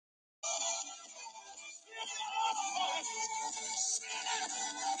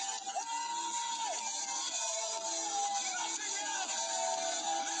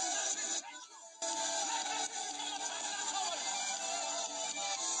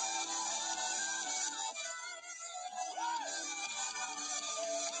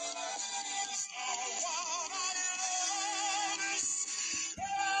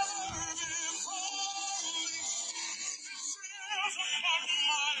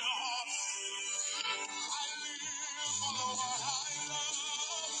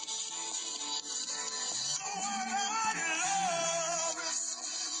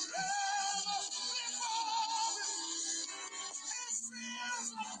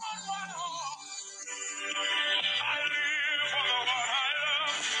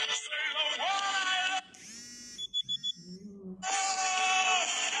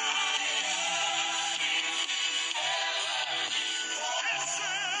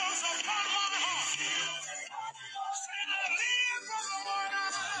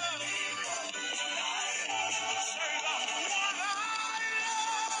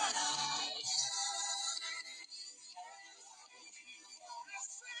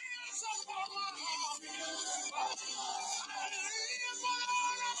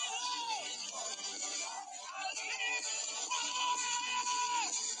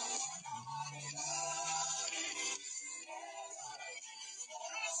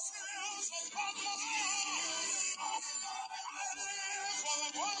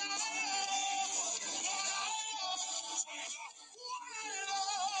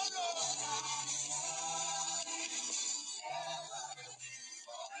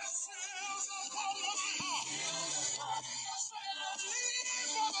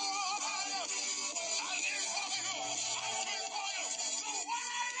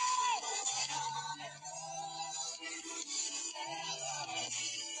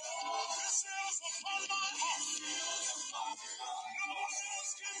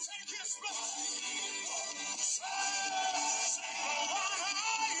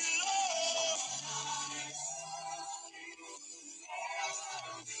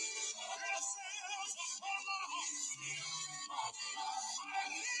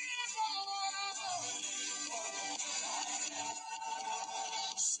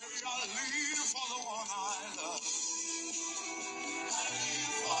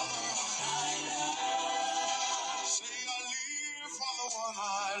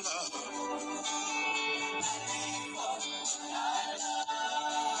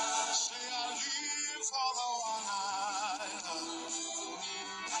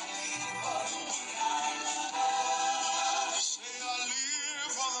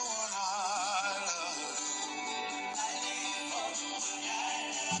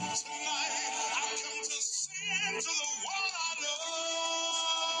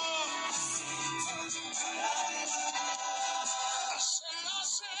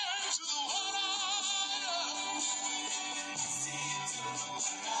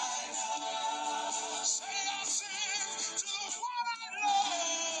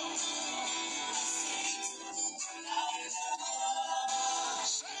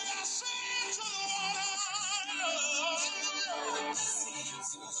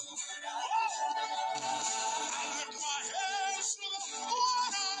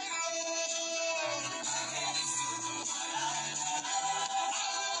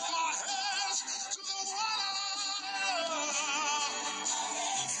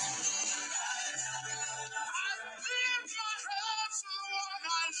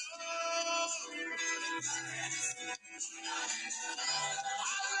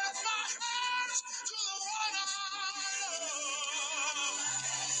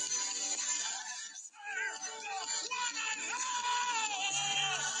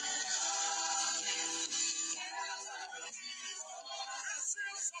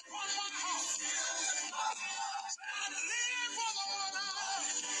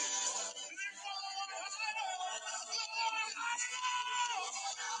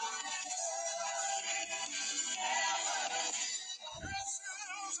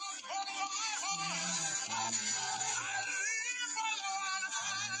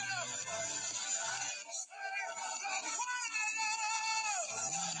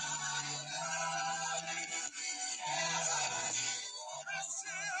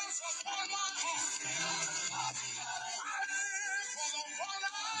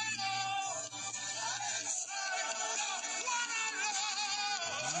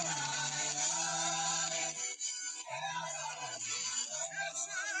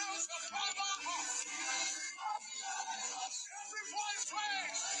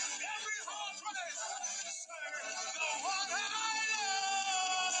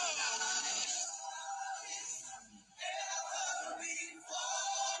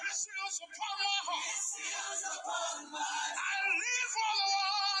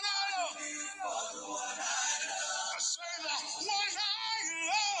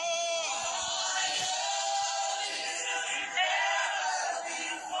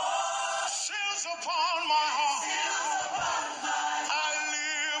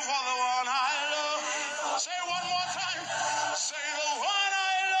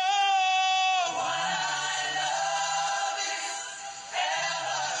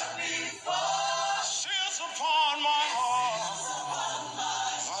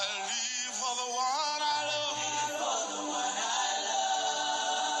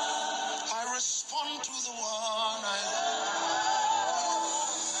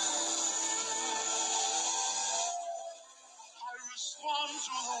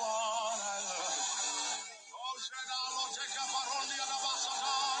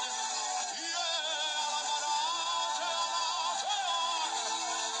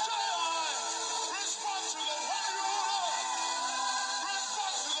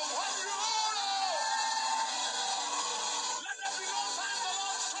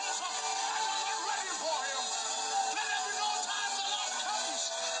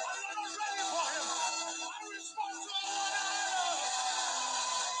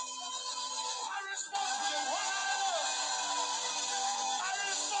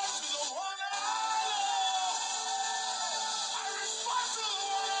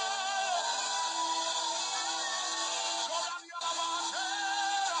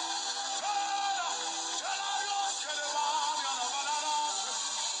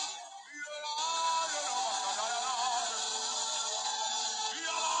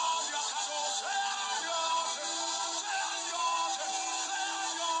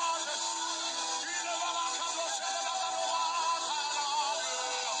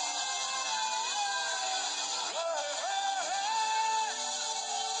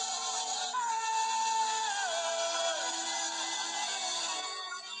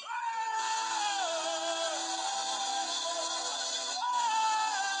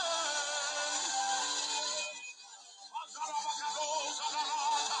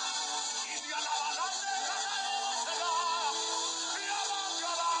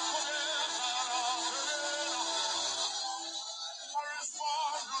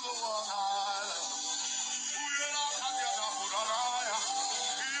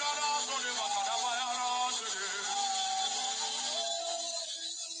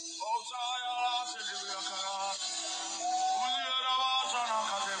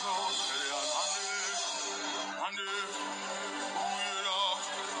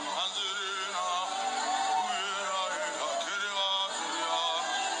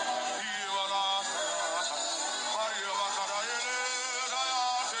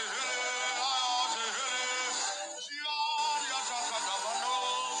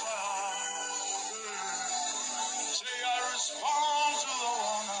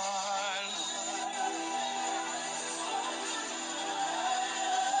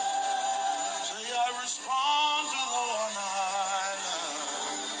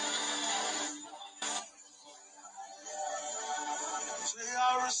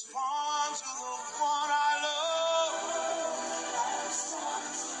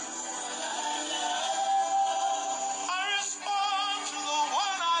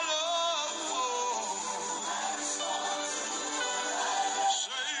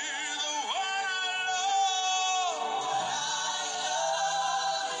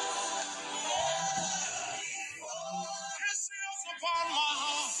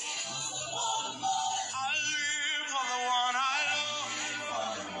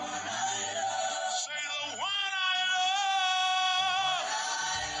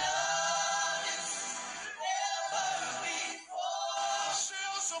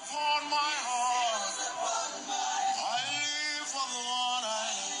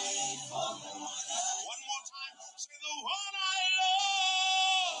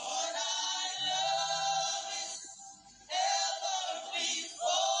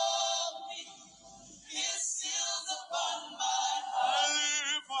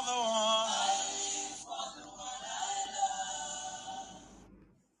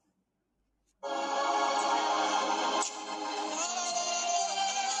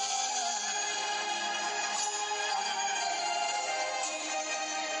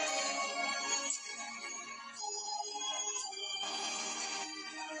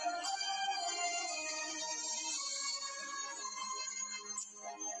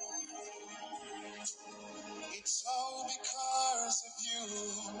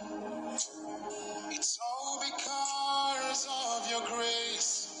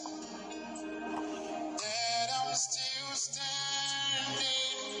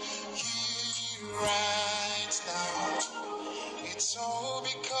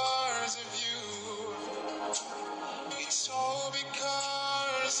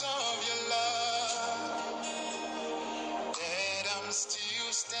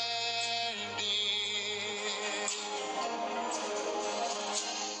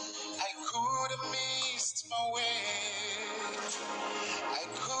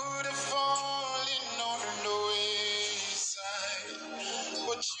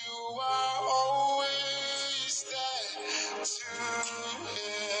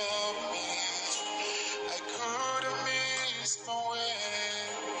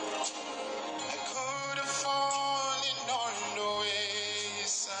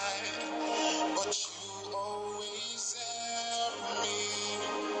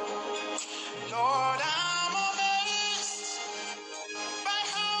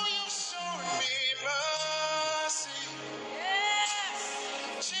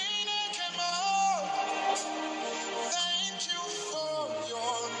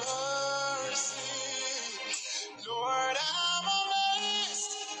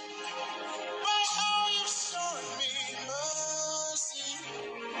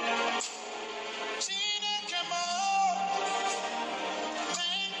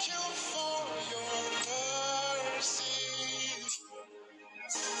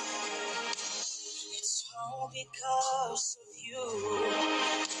because of you.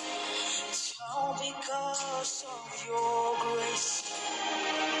 It's all because of your grace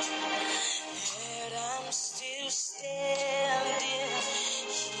that I'm still standing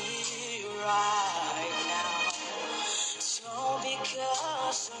here right now. It's all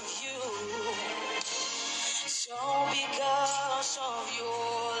because of you. It's all because of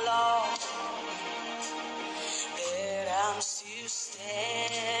your love that I'm still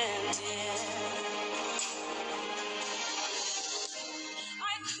standing.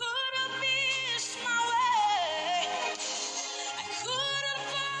 I could have missed my way. I could have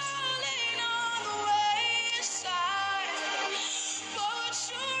fallen on the wayside, but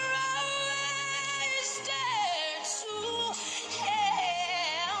you're always there to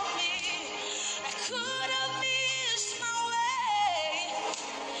help me. I could have missed my way.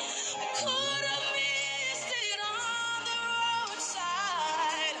 I could have missed it on the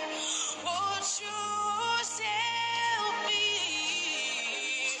roadside, but you help me.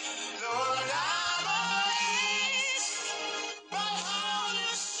 Lord, I'm amazed by how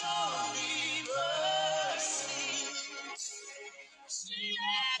you show me mercy. See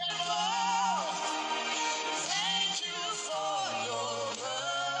that love. Thank you for your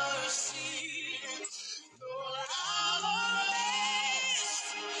mercy. Lord, I'm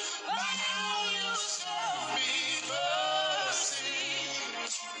amazed by how you show me mercy.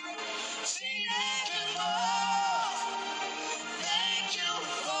 See that love. Thank you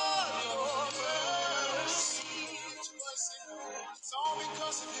for your mercy. It's all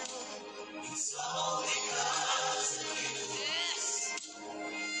because of you. It's all because of you. Yes.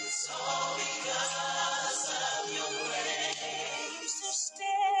 It's all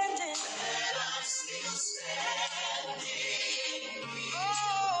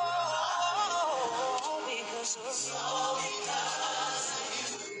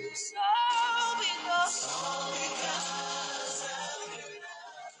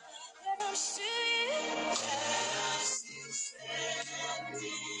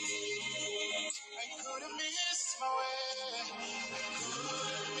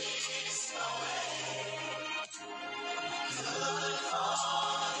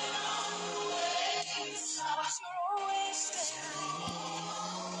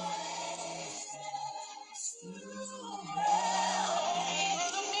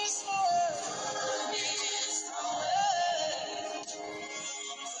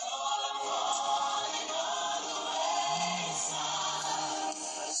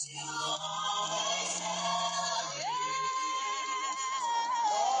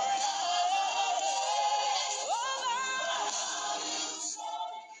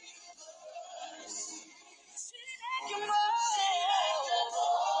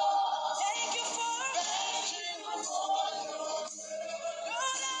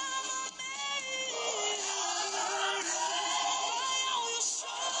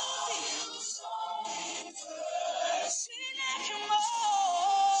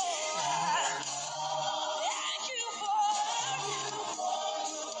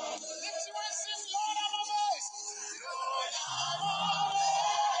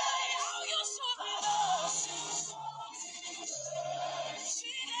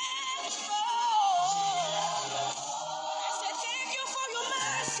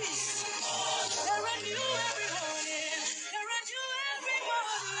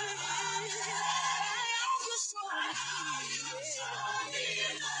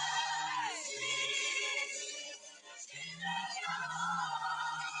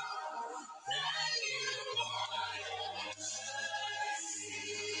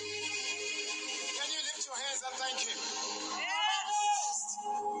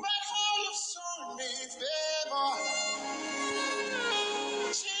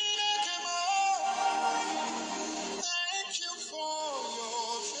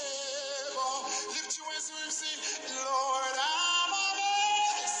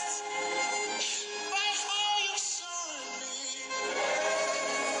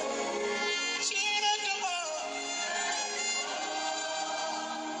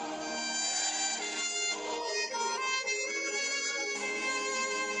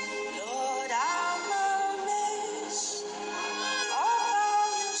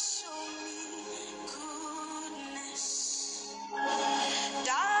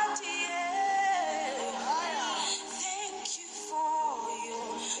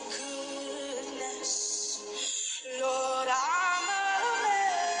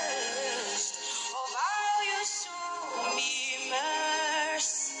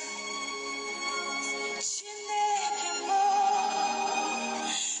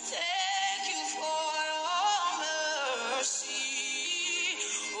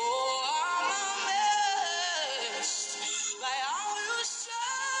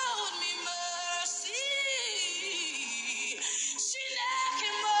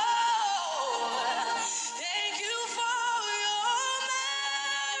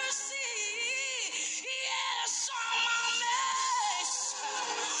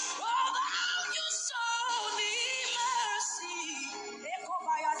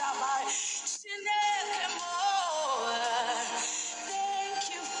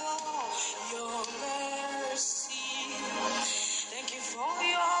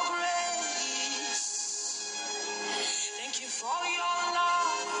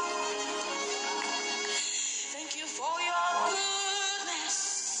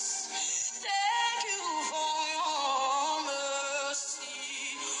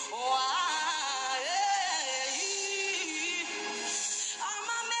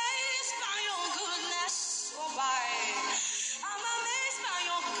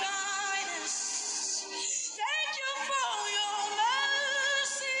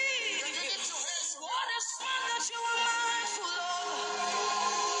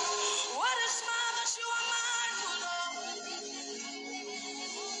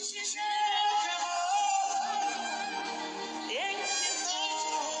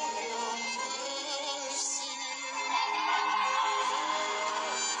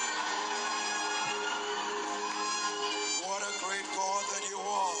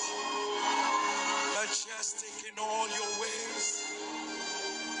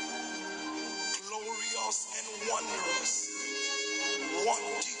wondrous. What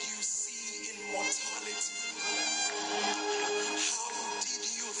did you see in mortality? How did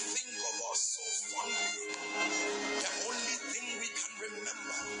you think of us so fondly? The only thing we can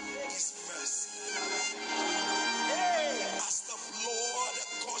remember is mercy. As the blood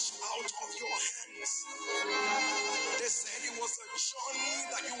gushed out of your hands, they said it was a journey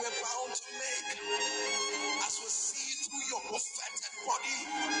that you were bound to make. As we see through your perfected body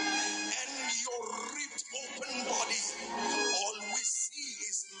and your ripped open body, all we see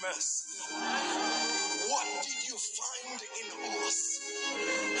is mercy. What did you find in us?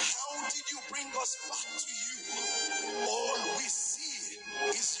 How did you bring us back to you? All we see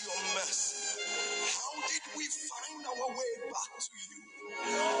is your mercy. How did we find our way back to you?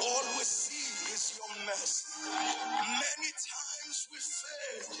 All we see is your mercy. Many times we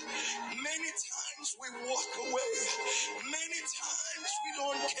fail. Many times we walk away. Many times we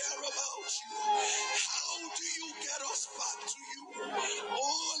don't care about you. How do you get us back to you?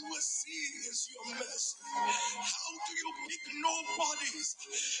 All we see is your mercy. How do you pick nobodies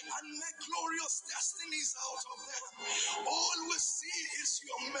and make glorious destinies out of them? All we see is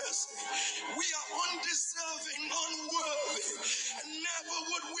your mercy. We are undeserving, unworthy, and never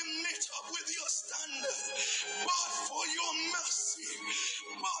would we meet up with your standard. But for your mercy,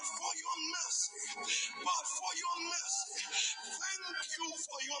 but for your mercy, but for your mercy, thank you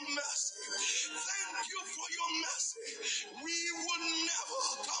for your mercy. Thank you for your mercy. We would never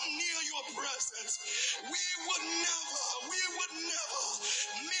come near your presence. We would never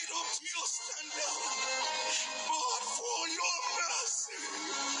meet up to your standard. But for your mercy,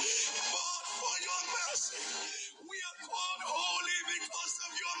 but for your mercy, we are called holy because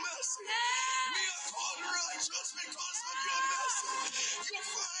of your mercy. We are called righteous because of your mercy. You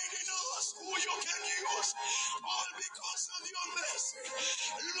find in us who you can use, all because of your mercy.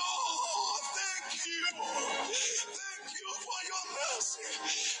 Lord, thank you. Thank you for your mercy.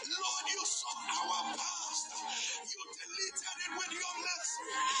 Lord, you saw our past. You deleted it with your mercy.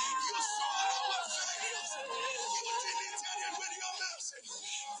 You saw our failures. You deleted it with your mercy.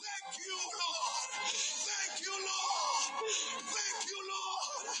 Thank you, Lord. Thank you, Lord. Thank you,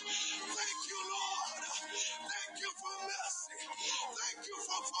 Lord. Thank you, Lord. Thank you for mercy. Thank you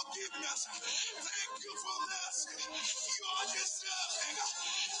for forgiveness. Thank you for mercy. You are deserving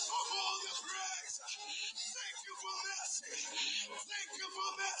of all the praise. Thank you for mercy. Thank you for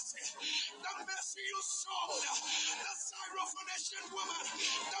mercy. The mercy you showed the Syrophoenician woman.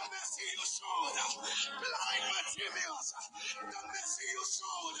 The mercy you showed blind Bartimaeus. The mercy you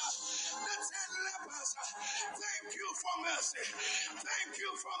showed the 10 lepers. Thank you for mercy. Thank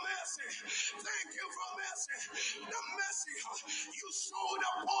you for mercy. Thank you for mercy. The mercy you showed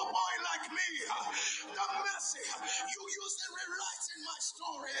a poor boy like me. The mercy you used to rewrite in my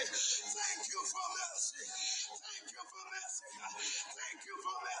story. Thank you for mercy. Thank you for mercy. Thank you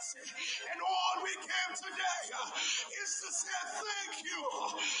for mercy. And all we came today is to say thank you.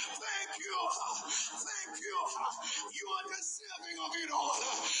 Thank you. Thank you. You are deserving of it all.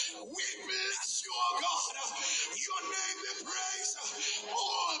 We bless you, oh God. Your name be praised.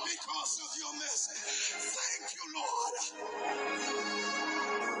 All because of your mercy. Thank you, Lord.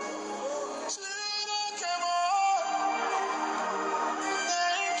 Come on.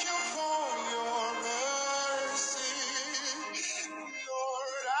 Thank you for your mercy.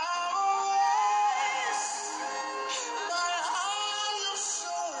 Lord, by how you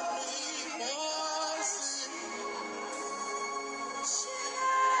show me mercy.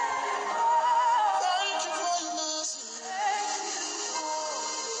 Thank you for your mercy.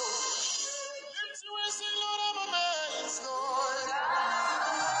 Lift your voice and Lord, I'm amazed, Lord.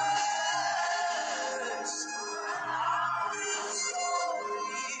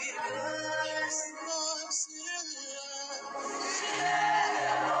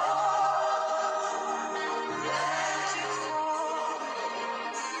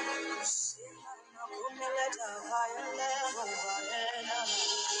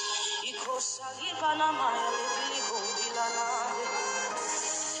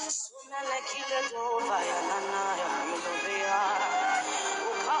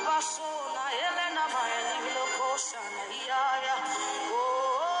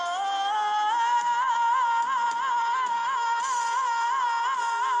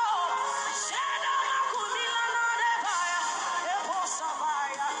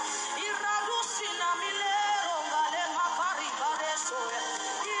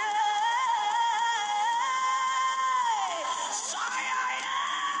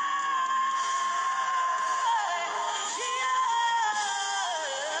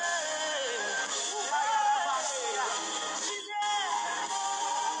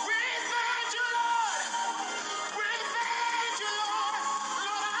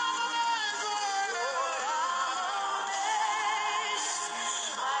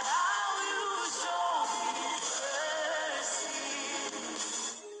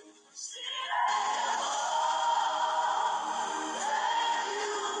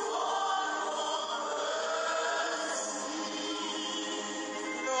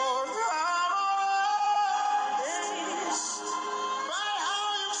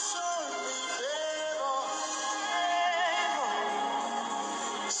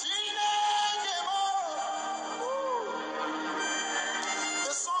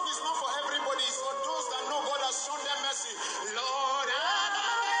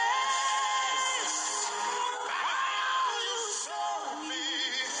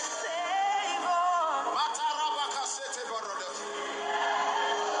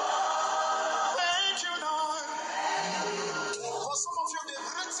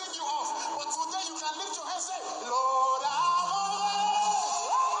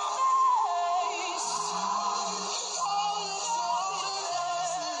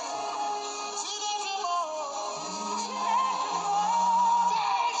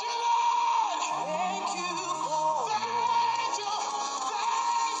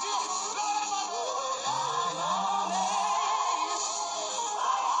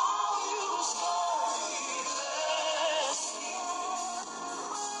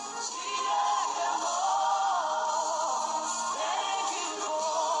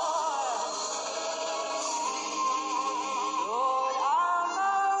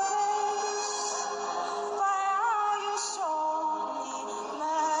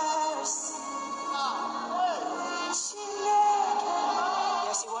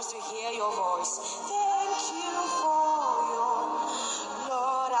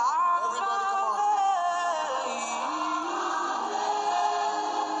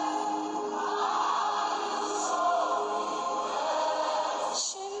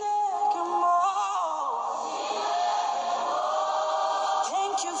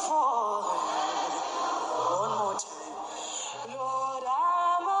 you for one more time. Lord,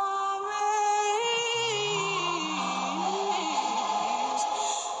 I'm amazed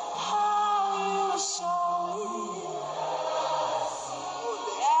how you show me.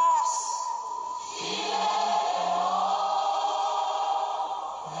 Yes.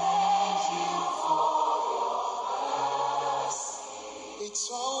 It's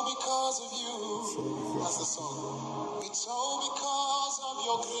all because of you. That's the song. It's all because of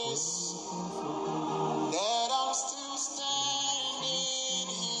your grace that I'm still standing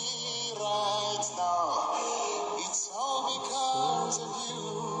here right now. It's all because of you.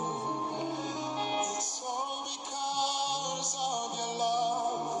 It's all because of your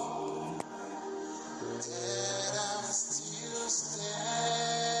love that I'm still standing.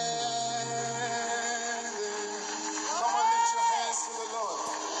 Come on, lift your hands to the Lord.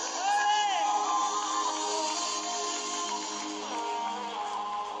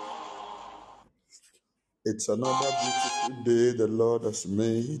 It's another beautiful day the Lord has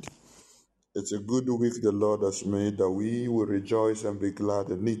made. It's a good week the Lord has made, that we will rejoice and be glad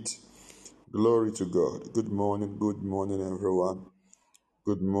in it. Glory to God. Good morning, everyone.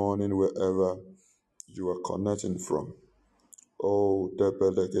 Good morning, wherever you are connecting from. Oh,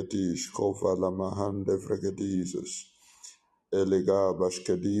 Debelegedish, Kovala Mahande Vregedizes, Elega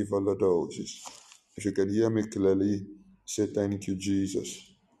Bashkedi Valadosis. If you can hear me clearly, say thank you, Jesus.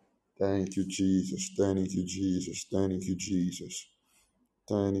 Thank you, Jesus. Thank you, Jesus. Thank you, Jesus.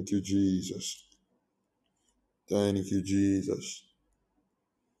 Thank you, Jesus. Thank you, Jesus.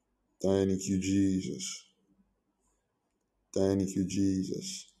 Thank you, Jesus. Thank you,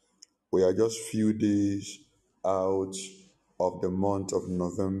 Jesus. We are just few days out of the month of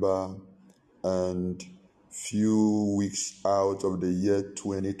November and few weeks out of the year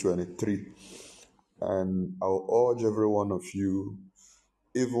 2023. And I'll urge every one of you,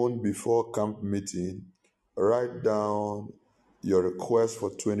 even before camp meeting, write down your request for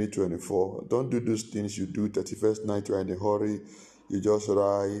 2024. Don't do those things you do 31st night, you're in a hurry, you just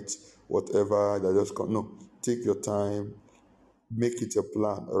write whatever, that just come. No, take your time, make it a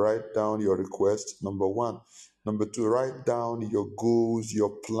plan. Write down your request, number one. Number two, write down your goals, your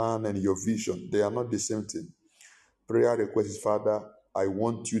plan, and your vision. They are not the same thing. Prayer request is, Father, I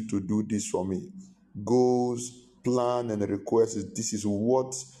want you to do this for me. Goals, plan, and request is, this is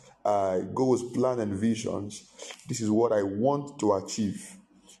what goals, plan, and visions. This is what I want to achieve.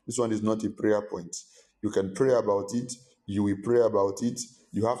 This one is not a prayer point. You can pray about it. You will pray about it.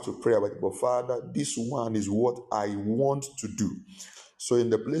 You have to pray about it. But Father, this one is what I want to do. So in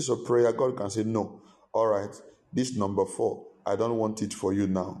the place of prayer, God can say, no, all right, this number 4, I don't want it for you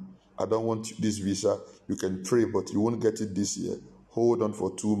now. I don't want this visa. You can pray, but you won't get it this year. Hold on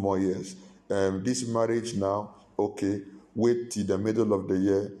for 2 more years. This marriage now, okay, wait till the middle of the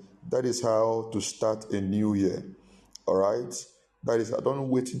year. That is how to start a new year. All right? That is, don't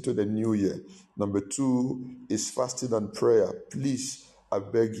wait until the new year. Number 2 is fasting and prayer. Please, I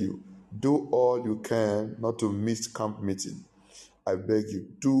beg you, do all you can not to miss camp meeting. I beg you,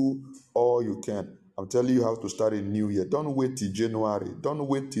 do all you can. I'm telling you how to start a new year. Don't wait till January. Don't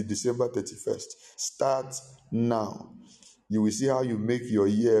wait till December 31st. Start now. You will see how you make your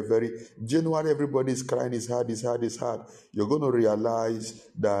year very... January, everybody is crying, it's hard, it's hard, it's hard. You're going to realize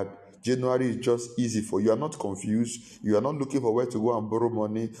that January is just easy for you. You are not confused. You are not looking for where to go and borrow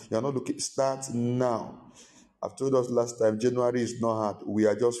money. You are not looking... Start now. I've told us last time, January is not hard. We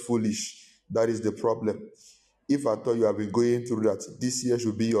are just foolish. That is the problem. If I thought you have been going through that, this year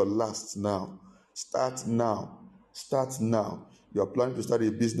should be your last now. Start now. Start now. You are planning to start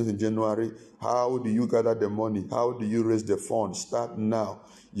a business in January. How do you gather the money? How do you raise the funds? Start now.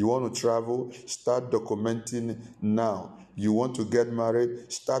 You want to travel? Start documenting now. You want to get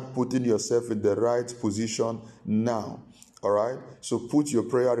married? Start putting yourself in the right position now. All right? So put your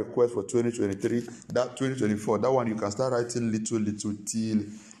prayer request for 2023, that 2024, that one you can start writing little till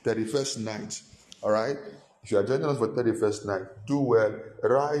 31st night. All right? If you are joining us for 31st night, do well.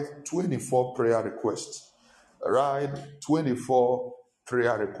 Write 24 prayer requests. Write 24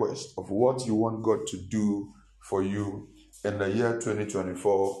 prayer requests of what you want God to do for you in the year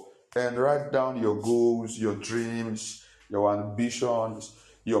 2024. And write down your goals, your dreams, your ambitions,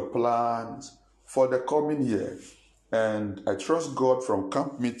 your plans for the coming year. And I trust God from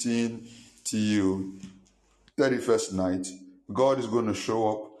camp meeting to you 31st night, God is going to show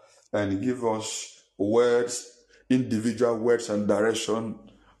up and give us words, individual words and direction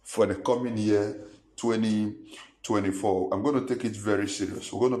for the coming year 2024. I'm going to take it very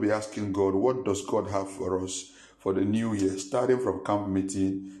serious. We're going to be asking God, what does God have for us for the new year, starting from camp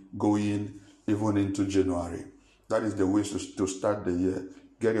meeting, going even into January. That is the way to start the year.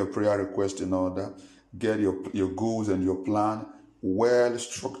 Get your prayer request in order. Get your goals and your plan well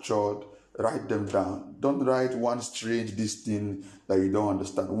structured. Write them down. Don't write one strange this thing that you don't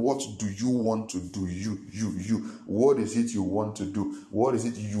understand. What do you want to do? You. What is it you want to do? What is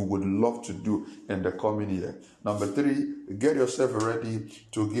it you would love to do in the coming year? Number 3, get yourself ready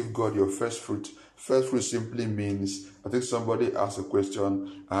to give God your first fruit. First fruit simply means, I think somebody asked a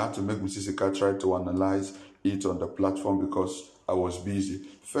question. I had to make Mrs. Sika try to analyze it on the platform because I was busy.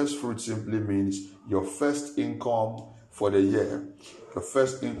 First fruit simply means your first income for the year. Your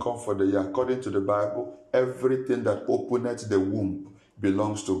first income for the year. According to the Bible, everything that openeth the womb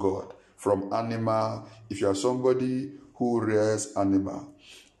belongs to God. From animal, if you are somebody who rears animal,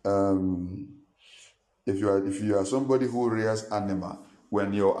 if you are somebody who rears animal,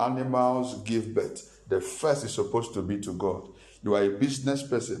 when your animals give birth, the first is supposed to be to God. You are a business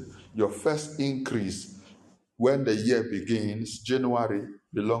person. Your first increase when the year begins, January,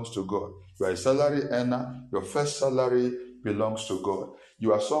 belongs to God. You are a salary earner. Your first salary belongs to God.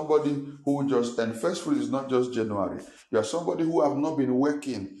 You are somebody who and first fruit is not just January. You are somebody who have not been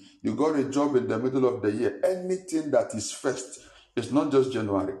working. You got a job in the middle of the year. Anything that is first, it's not just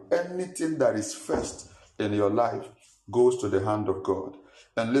January. Anything that is first in your life goes to the hand of God.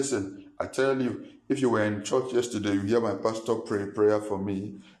 And listen, I tell you, if you were in church yesterday, you hear my pastor pray prayer for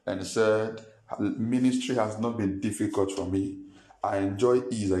me and said, ministry has not been difficult for me. I enjoy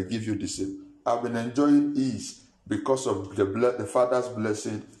ease. I give you the same. I've been enjoying ease because of the Father's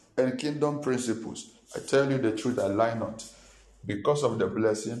blessing and kingdom principles. I tell you the truth, I lie not. Because of the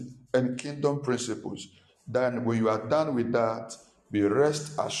blessing and kingdom principles. Then when you are done with that, be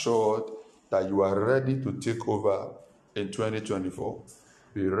rest assured that you are ready to take over in 2024.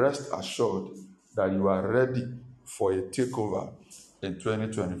 Be rest assured that you are ready for a takeover in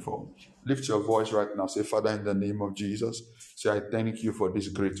 2024. Lift your voice right now. Say, Father, in the name of Jesus, say, I thank you for this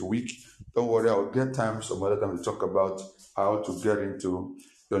great week. Don't worry, I'll get time some other time to talk about how to get into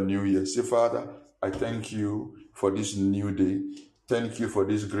the new year. Say, Father, I thank you for this new day. Thank you for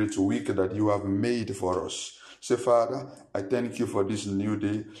this great week that you have made for us. Say, Father, I thank you for this new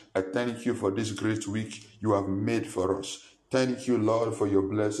day. I thank you for this great week you have made for us. Thank you, Lord, for your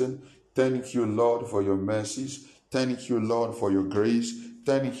blessing. Thank you, Lord, for your mercies. Thank you, Lord, for your grace.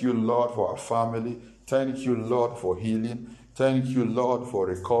 Thank you, Lord, for our family. Thank you, Lord, for healing. Thank you, Lord, for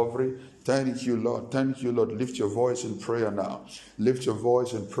recovery. Thank you, Lord. Thank you, Lord. Lift your voice in prayer now. Lift your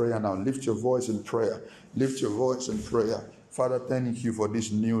voice in prayer now. Lift your voice in prayer. Lift your voice in prayer. Father, thank you for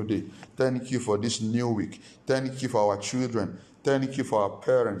this new day. Thank you for this new week. Thank you for our children. Thank you for our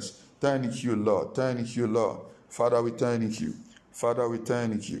parents. Thank you, Lord. Thank you, Lord. Father, we thank you. Father, we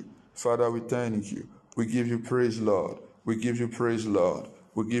thank you. Father, we thank you. We give you praise, Lord. We give you praise, Lord.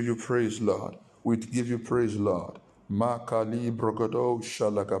 We give you praise, Lord. We give you praise, Lord. Makali brogodo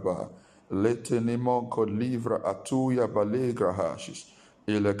shalakaba. Letenimon kod livra atuya balegra hashis.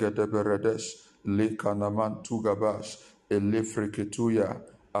 Elegede beredes. Lekanaman tugabas. Elefriketuya.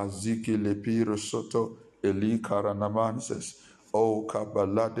 Aziki lepiro soto. Eli karanamanses. O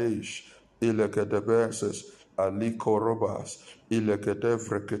kabaladesh. Elegede berses. Ali korobas. Elegede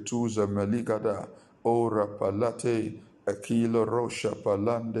vreketuza meligada. Ora palate. Akilo rosha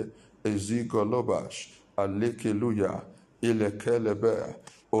palande. Ezigolobash. Alekeluya. Ilekelebe.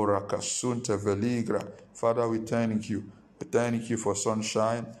 Orakasunte veligra. Father, we thank you. We thank you for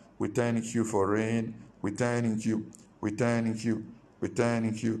sunshine. We thank you for rain. We thank you. We thank you. We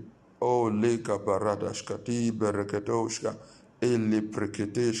thank you. Oh, leka baradash kati berekedoshka. Eli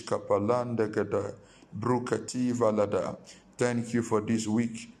preketeshka palande gada. Brukati valada. Thank you for this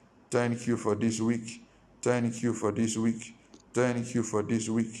week. Thank you for this week. Thank you for this week. Thank you for this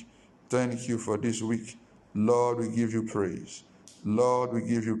week. Thank you for this week. Lord, we give you praise. Lord, we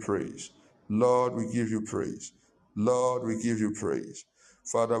give you praise. Lord, we give you praise. Lord, we give you praise.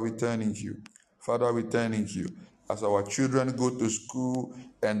 Father, we thank you. Father, we thank you. As our children go to school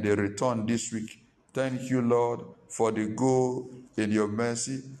and they return this week, thank you, Lord, for they go in your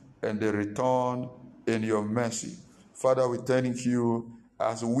mercy and they return in your mercy. Father, we thank you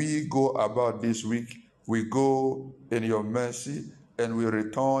as we go about this week, we go in your mercy and we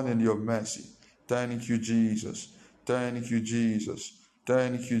return in your mercy. Thank you, Jesus. Thank you, Jesus.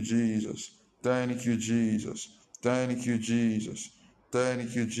 Thank you, Jesus. Thank you, Jesus. Thank you, Jesus.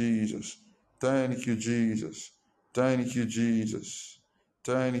 Thank you, Jesus. Thank you, Jesus. Thank you, Jesus.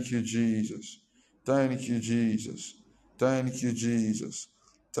 Thank you, Jesus. Thank you, Jesus. Thank you, Jesus.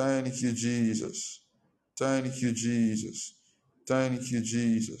 Thank you, Jesus. Thank you, Jesus. Thank you,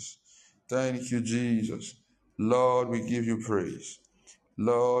 Jesus. Thank you, Jesus. Lord, we give you praise.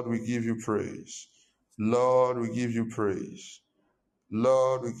 Lord, we give you praise. Lord, we give you praise.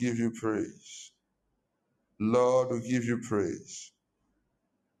 Lord, we give you praise. Lord, we give you praise.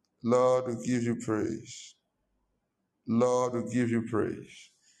 Lord, we give you praise. Lord, we give you praise.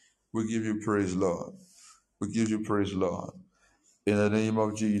 We give you praise, Lord. We give you praise, Lord. In the name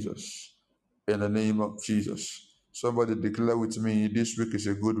of Jesus. In the name of Jesus. Somebody declare with me, this week is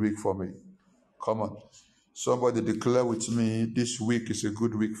a good week for me. Come on. Somebody declare with me, this week is a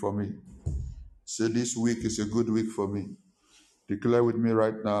good week for me. Say, this week is a good week for me. Declare with me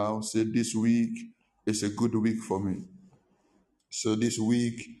right now. Say, this week is a good week for me. So this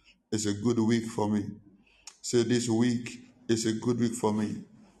week is a good week for me. Say, this week is a good week for me.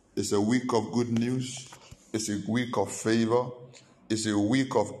 It's a week of good news. It's a week of favor. It's a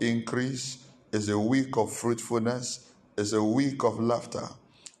week of increase. It's a week of fruitfulness. It's a week of laughter.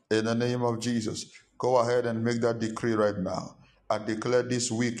 In the name of Jesus, go ahead and make that decree right now. I declare this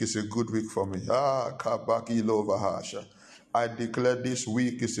week is a good week for me. Kabaki Lovahasha. I declare this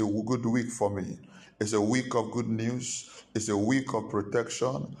week is a good week for me. It's a week of good news. It's a week of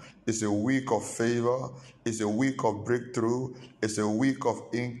protection. It's a week of favor. It's a week of breakthrough. It's a week of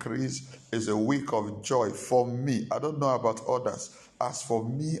increase. It's a week of joy for me. I don't know about others. As for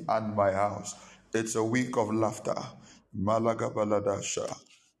me and my house, it's a week of laughter. Malaga Baladasha.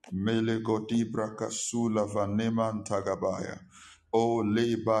 Mele Godibra Kasula Vaneman Tagabaya. O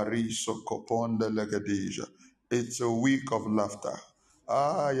Le Bariso Koponda Legadeja. It's a week of laughter.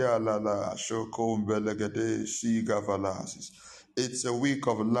 Aya la la shokom belegade siga valasis. It's a week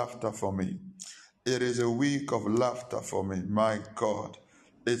of laughter for me. It is a week of laughter for me, my God.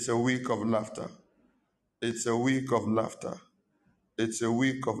 It's a week of laughter. It's a week of laughter. It's a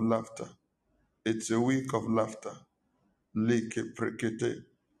week of laughter. It's a week of laughter. Like prekete,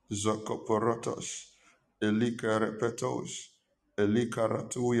 zokoporotos, elika repetos, elika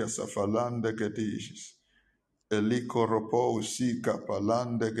ratuya safalande gedishis, eliko ropo sika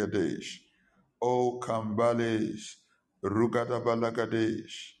palande gedesh. O Kambales,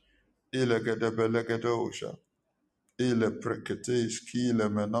 Rugadabalagadeish, Ilegadabelegedosha, Ile Preketes, Kile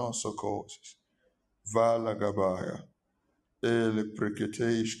Menosokos, Valagabaya, Ile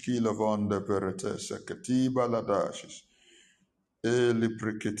Preketes, Kile Vonda Beretes, Katiba Ladashis, Ile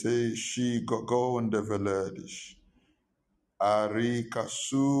Preketes, Shi Gogon de Veledish, Ari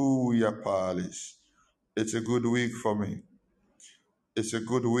Kasuya Palis. It's a good week for me. It's a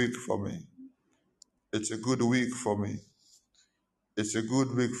good week for me. It's a good week for me. It's a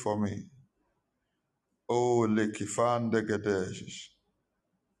good week for me. O le kifande gedejes,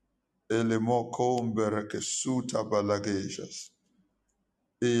 ele mokom berekesuta balagejas,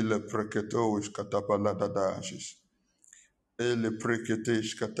 ele preketosh katabaladadajes, ele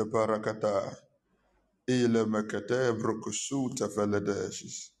preketesh katabarakata, ele mekete brokusuta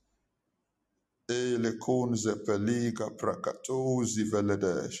veledejes, ele kunze peliga prakatozi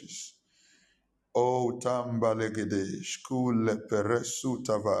veledejes, o tambalegedesh, kule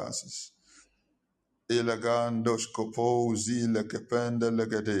peresuta vases, ele gandos kopozi le kepende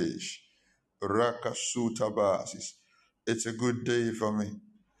legedesh, Rakasuta basis. It's a good day for me.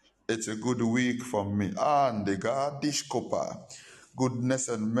 It's a good week for me. And the God Dishkopa. Goodness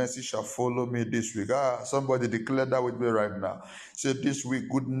and mercy shall follow me this week. Somebody declare that with me right now. Say this week,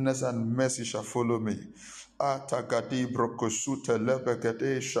 goodness and mercy shall follow me. Atagadi brokosuta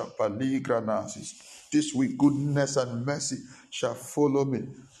lebegade shapali granasis. This week, goodness and mercy shall follow me.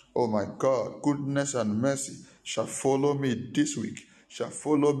 Oh my God, goodness and mercy shall follow me this week, shall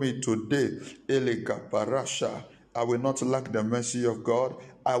follow me today. Eleka parasha. I will not lack the mercy of God.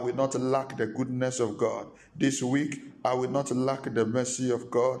 I will not lack the goodness of God. This week, I will not lack the mercy of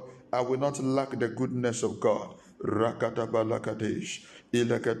God. I will not lack the goodness of God. Rakata balakadesh.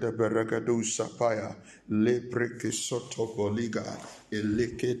 Ilakata berakadu sapaya. Lepreke soto poliga.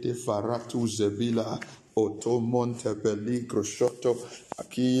 Elekete faratu zebila. Otomonte peligro shoto.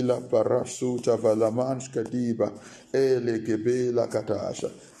 Akila parasuta valamanska diba. Elegebela katasha.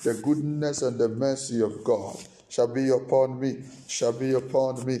 The goodness and the mercy of God shall be upon me, shall be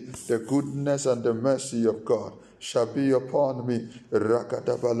upon me. The goodness and the mercy of God shall be upon me.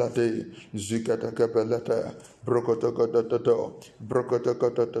 Rakatabalate, Zikatakabelata, Brokotokototo,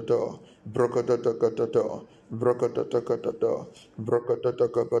 Brokotokototo, Brokotokototo, Brokotokototo,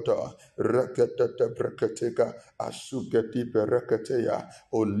 Brokotokototo, Rakatata Brakateka, Asukati Berakatea,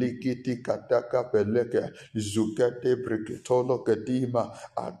 Olikiti Kataka Beleke, Zukate Briketolo Kadima,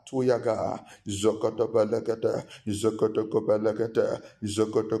 Atuyaga, Zokotobalakata, Zokotokobalakata,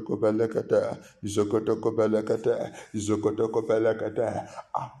 Zokotokobalakata, Zokotokobalakata, Zokotokobalakata,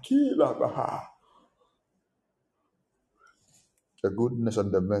 Akila Baha. The goodness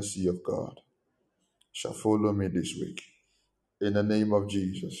and the mercy of God shall follow me this week. In the name of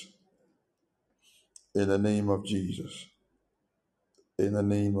Jesus. In the name of Jesus. In the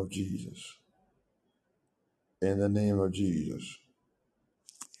name of Jesus. In the name of Jesus.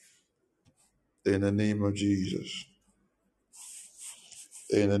 In the name of Jesus.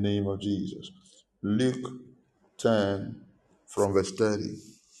 In the name of Jesus. Luke 10 from verse 30.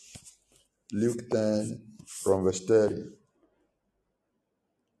 Luke 10 from verse 30.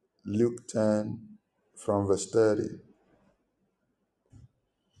 Luke 10 from verse 30.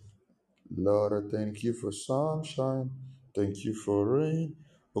 Lord, I thank you for sunshine. Thank you for rain.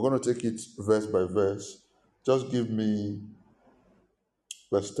 We're going to take it verse by verse. Just give me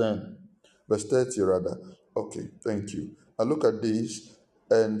verse 10. Verse 30 rather. Okay, thank you. Now look at this.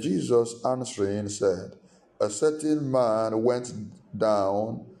 And Jesus answering said, a certain man went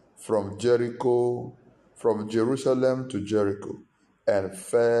down from Jerusalem to Jericho, and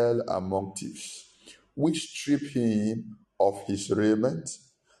fell among thieves, which stripped him of his raiment,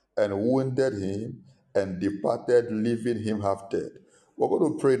 and wounded him, and departed, leaving him half dead. We're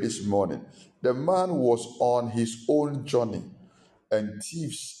going to pray this morning. The man was on his own journey, and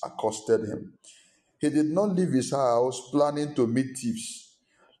thieves accosted him. He did not leave his house planning to meet thieves.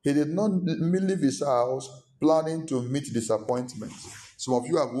 He did not leave his house planning to meet disappointment. Some of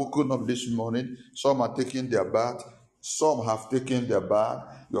you have woken up this morning. Some are taking their bath. Some have taken their bath.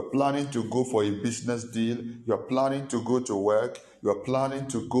 You're planning to go for a business deal. You're planning to go to work. You're planning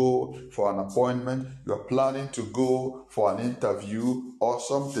to go for an appointment. You're planning to go for an interview or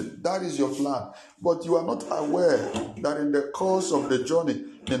something. That is your plan. But you are not aware that in the course of the journey,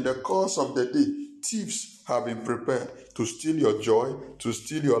 in the course of the day, thieves have been prepared to steal your joy, to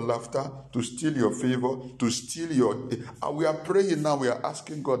steal your laughter, to steal your favor, to steal your... And we are praying now, we are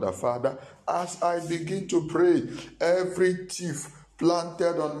asking God the Father, as I begin to pray, every thief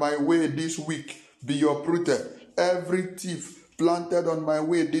planted on my way this week, be uprooted. Every thief planted on my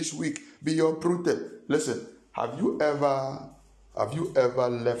way this week, be uprooted. Listen, have you ever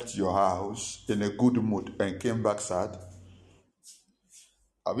left your house in a good mood and came back sad?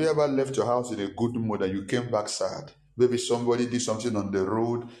 Have you ever left your house in a good mood and you came back sad? Maybe somebody did something on the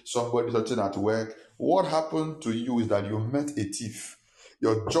road, somebody did something at work. What happened to you is that you met a thief.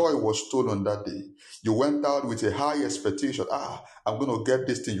 Your joy was stolen that day. You went out with a high expectation. I'm going to get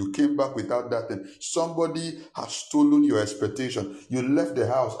this thing. You came back without that thing. Somebody has stolen your expectation. You left the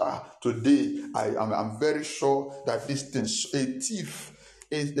house. Today, I'm very sure that this thing, a thief,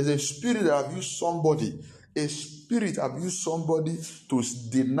 there's a spirit that have used somebody. A spirit have used somebody to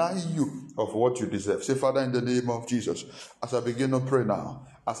deny you of what you deserve. Say, Father, in the name of Jesus, as I begin to pray now,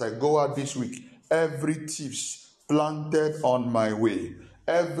 as I go out this week, every thief planted on my way,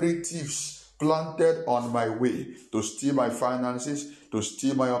 every thief planted on my way to steal my finances, to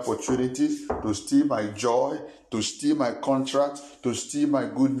steal my opportunities, to steal my joy, to steal my contract, to steal my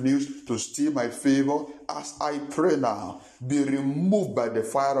good news, to steal my favor. As I pray now, be removed by the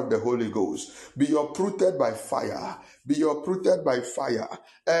fire of the Holy Ghost. Be uprooted by fire. Be uprooted by fire.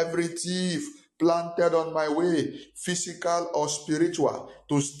 Every thief planted on my way, physical or spiritual,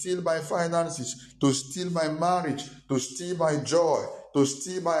 to steal my finances, to steal my marriage, to steal my joy, to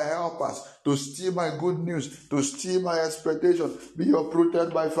steal my helpers, to steal my good news, to steal my expectation, be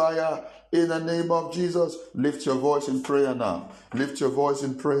uprooted by fire. In the name of Jesus, lift your voice in prayer now. Lift your voice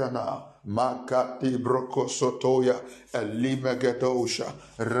in prayer now. Makati broko sotoya elimegedosha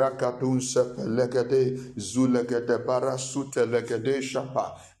rakadunse pelegede zulegede barasute legede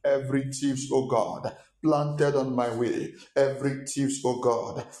shapa. Every thief, oh God, planted on my way, every thief, oh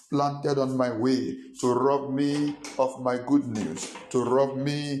God, planted on my way to rob me of my good news, to rob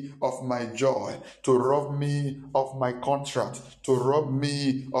me of my joy, to rob me of my contract, to rob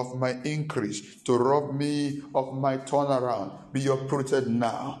me of my increase, to rob me of my turnaround. Be uprooted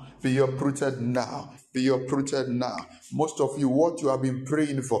now. Be uprooted now. Be uprooted now. Most of you, what you have been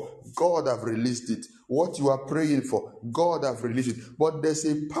praying for, God have released it. What you are praying for, God have released it. But there's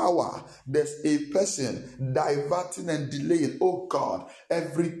a power, there's a person diverting and delaying. Oh God,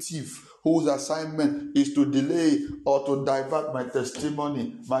 every thief whose assignment is to delay or to divert my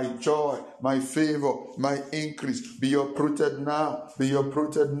testimony, my joy, my favor, my increase, be uprooted now, be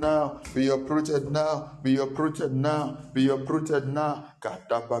uprooted now, be uprooted now, be uprooted now, be uprooted now.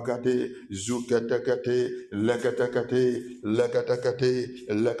 Katabagade, zuketekate, legatekate, legatekate,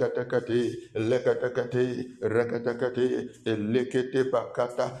 legatekate, legatekate, regatekate, lekete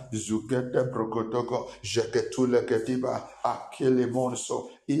bakata, zukete brokotogo, jeketuleketiba, akele monso,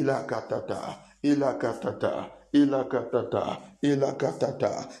 ilakatata, ilakatata, ilakatata,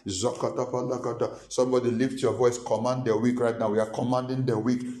 ilakatata, zokotopalakata. Somebody lift your voice, command the week right now. We are commanding the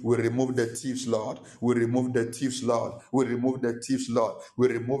week. We remove the thieves, Lord. We remove the thieves, Lord. We remove the thieves, Lord. We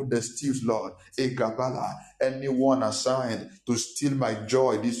remove the thieves, Lord. Ekabala. Anyone assigned to steal my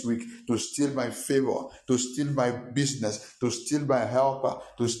joy this week, to steal my favor, to steal my business, to steal my helper,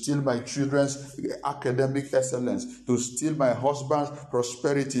 to steal my children's academic excellence, to steal my husband's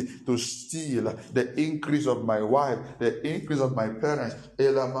prosperity, to steal the increase of my wife, the increase of my parents.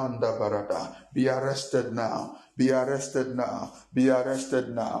 Elamanda barata. Be arrested now. Be arrested now. Be arrested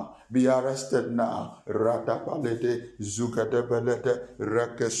now. Be arrested now. Ratapalete, Zugate Belete,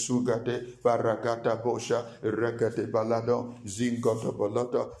 Reke Sugate, Baragata Bosha, Rekete Balado, Zingoto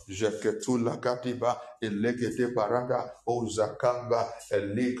Boloto, Jeketula Katiba, Elegete Parada, Ozakamba,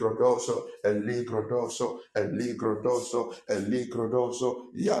 Eligrodoso, Eligrodoso, Eligrodoso, Eligrodoso,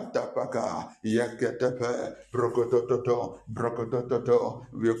 Yatapaka, Yaketepe, Brocototo, Brocototo,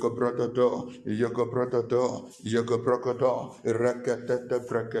 Yokobrototo, Yokobrototo, Yokobrocoto, Rekete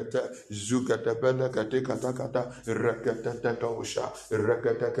Brekete, Zugate Belekate Katakata, Rekete Tosha,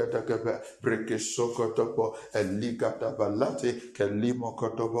 Rekete Brekesokotopo, Eligata Balate, Kelimo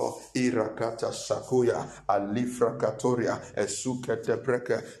Kotobo, Irakata Sakuya, Alifra Katoria, Esukete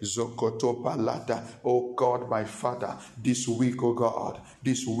Breke, Zokoto Palata. Oh God, my Father, this week, oh God,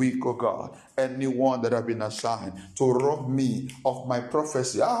 this week, oh God, anyone that have been assigned to rob me of my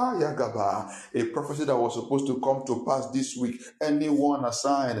prophecy, Yagaba, a prophecy that was supposed to come to pass this week, anyone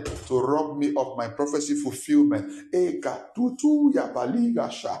assigned to rob me of my prophecy fulfillment, Eka Tutu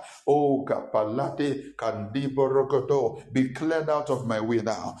Yapaligasha, Oh Kapalate Kandiborogodo, be cleared out of my way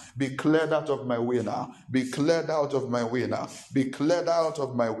now, be cleared out of my way now, be cleared out of my way now, be cleared out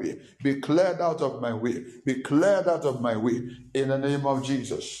of my way, be cleared out of my way, be cleared out of my way, in the name of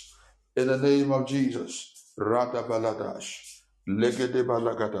Jesus. In the name of Jesus, Rata Baladash, Legede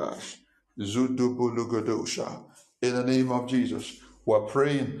Balagadash, Zudubulugodosha. In the name of Jesus, we're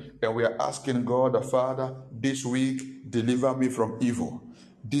praying and we are asking God the Father, this week, deliver me from evil.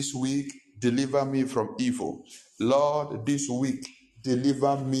 This week, deliver me from evil. Lord, this week,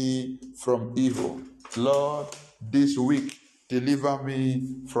 deliver me from evil. Lord, this week, deliver me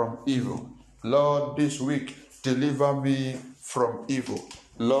from evil. Lord, this week, deliver me from evil.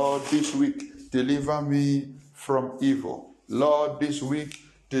 Lord, this week, deliver me from evil. Lord, this week,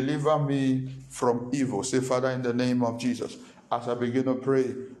 deliver me from evil. Say, Father, in the name of Jesus, as I begin to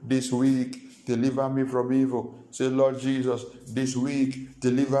pray, this week, deliver me from evil. Say, Lord Jesus, this week,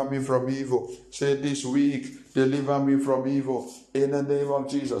 deliver me from evil. Say, this week, deliver me from evil. In the name of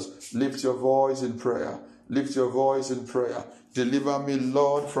Jesus, lift your voice in prayer. Lift your voice in prayer. Deliver me,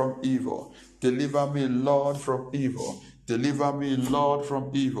 Lord, from evil. Deliver me, Lord, from evil. Deliver me, Lord,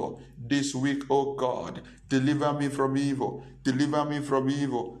 from evil. This week, O God, deliver me from evil. Deliver me from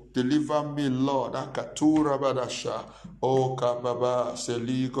evil. Deliver me, Lord. Akatura badasha. O kababa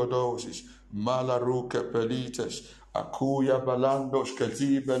selikodosis. Malaruke pelites. Akuya balandos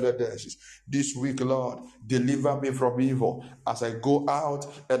ketibeledesis. This week, Lord, deliver me from evil as I go out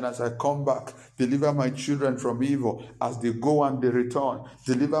and as I come back. Deliver my children from evil as they go and they return.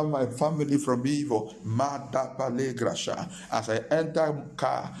 Deliver my family from evil. Madapalegrasha. As I enter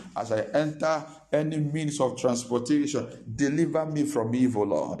car, as I enter any means of transportation, deliver me from evil,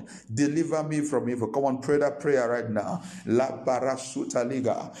 Lord. Deliver me from evil. Come on, pray that prayer right now. La barasuta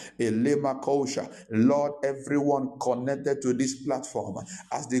liga, elema kosha. Lord, everyone connected to this platform,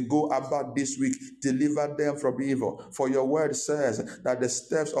 as they go about this week, deliver them from evil. For your word says that the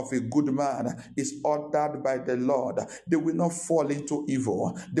steps of a good man is ordered by the Lord. They will not fall into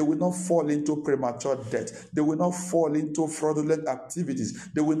evil. They will not fall into premature death. They will not fall into fraudulent activities.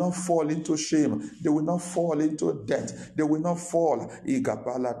 They will not fall into shame. They will not fall into death. They will not fall.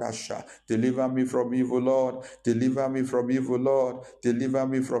 Deliver me from evil, Lord. Deliver me from evil, Lord. Deliver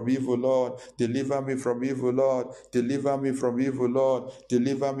me from evil, Lord. Deliver me from evil, Lord. Deliver me from evil, Lord.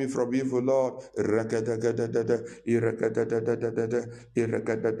 Deliver me from evil, Lord. Rakadagadadada, irakadadadadada,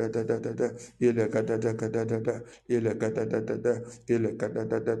 irakadadadadada, ilakadadadadada, ilakadadadada,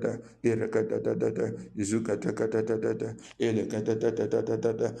 ilakadadadada, irakadadadada, izukadakadadadada,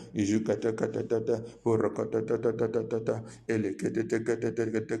 ilakadadadadada, izukadakadadada, urakadadadadada,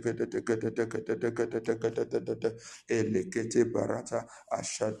 ilakadadadadada, elekete barata,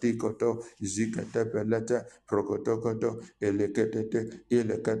 ashadikoto, zikadabelete, prokotokoto, elekete,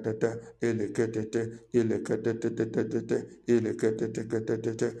 ilekatete, elekatete, elekatete,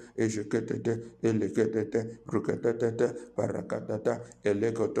 elekatete, ejukatete, elekatete, rukatete, parakatata,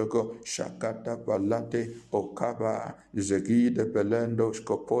 elekotoko, shakata balate, okaba, zegide belendo,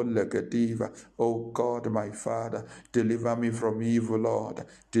 skopole ketiva, Oh God, my Father, deliver me from evil, Lord.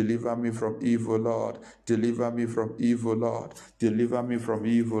 Deliver me from evil, Lord. Deliver me from evil, Lord. Deliver me from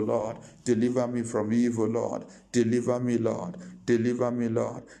evil, Lord. Deliver me from evil, Lord. Deliver me, Lord. Deliver me,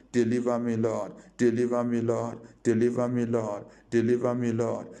 Lord. Deliver me, Lord. Deliver me, Lord. Deliver me, Lord. Deliver me,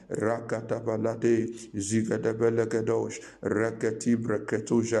 Lord. Rakatabalade, Zigadabelegadosh, Rakati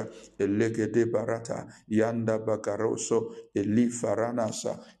Breketuja, Elegede Barata, Yanda Bakaroso, Eli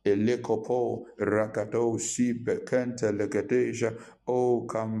Faranasa, Elekopo, Rakado, Si Bekente Legadeja, O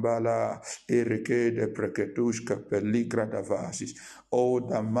Kambala, Erike de Breketushka, Peligradavasis, O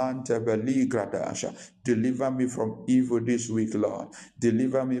Damante Beligradasha. Deliver me from evil this week, Lord.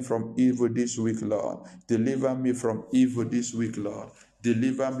 Deliver me from evil this week, Lord. Deliver me from evil this week, Lord.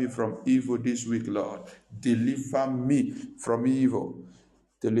 Deliver me from evil this week, Lord. Deliver me from evil.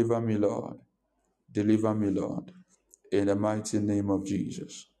 Deliver me, Lord. Deliver me, Lord. In the mighty name of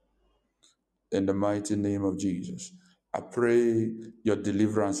Jesus. In the mighty name of Jesus. I pray your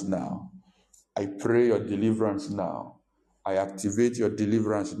deliverance now. I pray your deliverance now. I activate your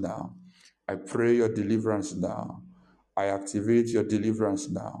deliverance now. I pray your deliverance now. I activate your deliverance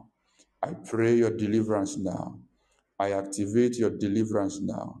now. I pray your deliverance now. I activate your deliverance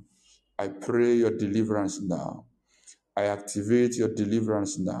now. I pray your deliverance now. I activate your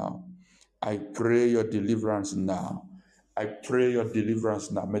deliverance now. I pray your deliverance now. I pray your deliverance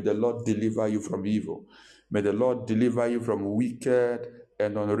now. May the Lord deliver you from evil. May the Lord deliver you from wicked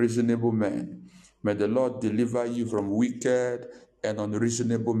and unreasonable men. May the Lord deliver you from wicked and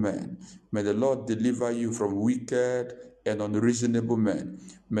unreasonable men. May the Lord deliver you from wicked and unreasonable men.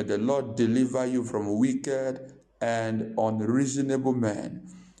 May the Lord deliver you from wicked and unreasonable men.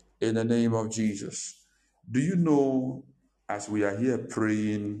 In the name of Jesus. Do you know, as we are here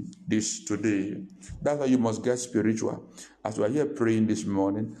praying this today, that's why you must get spiritual. As we are here praying this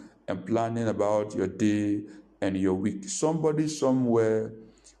morning and planning about your day and your week, somebody somewhere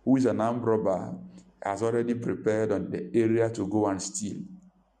who is an armed robber has already prepared on the area to go and steal.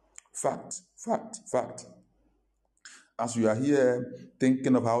 Fact, fact, fact. As you are here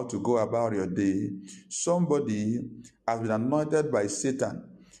thinking of how to go about your day, somebody has been anointed by Satan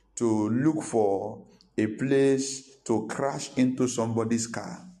to look for a place to crash into somebody's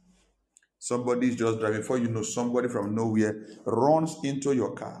car. Somebody is just driving. Before you know, somebody from nowhere runs into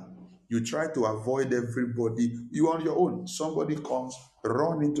your car. You try to avoid everybody. You are on your own. Somebody comes,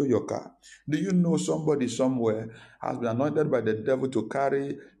 run into your car. Do you know somebody somewhere has been anointed by the devil to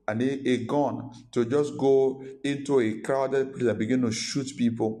carry a gun to just go into a crowded place and begin to shoot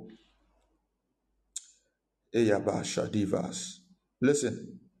people?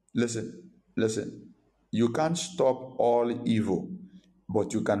 Listen, listen. You can't stop all evil,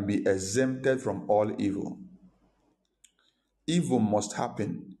 but you can be exempted from all evil. Evil must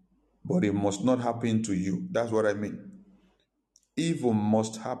happen, but it must not happen to you. That's what I mean. Evil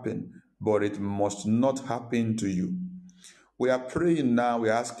must happen, but it must not happen to you. We are praying now, we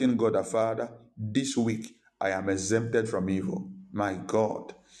are asking God the Father, this week I am exempted from evil. My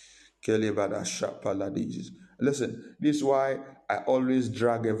God. Listen, this is why I always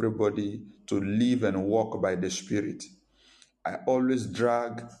drag everybody to live and walk by the Spirit. I always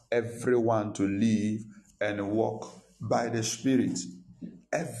drag everyone to live and walk by the Spirit.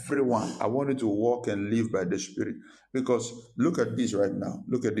 Everyone, I want you to walk and live by the Spirit. Because look at this right now.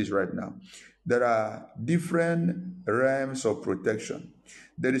 Look at this right now. There are different realms of protection.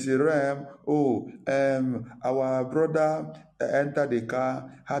 There is a realm, our brother entered the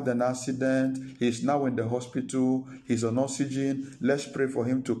car, had an accident, he's now in the hospital, he's on oxygen, let's pray for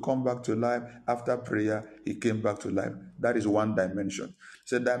him to come back to life. After prayer, he came back to life. That is one dimension.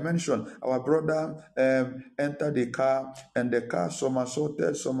 It's a dimension. Our brother entered the car and the car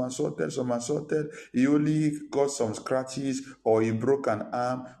somersaulted. He only got some scratches or he broke an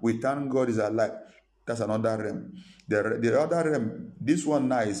arm. We thank God he's alive. That's another realm. The other realm, this one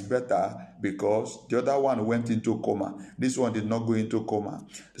now is better because the other one went into coma. This one did not go into coma.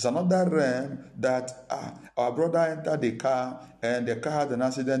 There's another realm that our brother entered the car and the car had an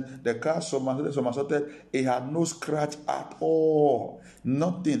accident. The car somersaulted. It had no scratch at all.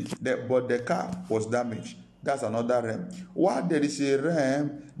 Nothing. But the car was damaged. That's another realm. While there is a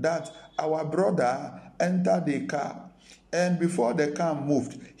realm that our brother entered the car and before the car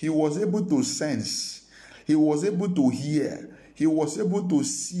moved, he was able to sense. He was able to hear. He was able to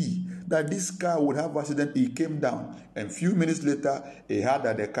see that this car would have accident. He came down and a few minutes later, he heard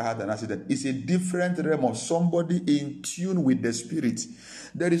that the car had an accident. It's a different realm of somebody in tune with the Spirit.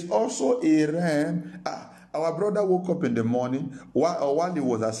 There is also a realm Our brother woke up in the morning, while he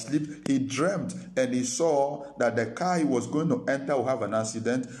was asleep, he dreamt and he saw that the car he was going to enter will have an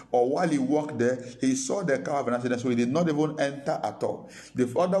accident. Or while he walked there, he saw the car have an accident, so he did not even enter at all. The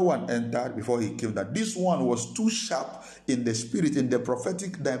other one entered before he came down. This one was too sharp in the spirit, in the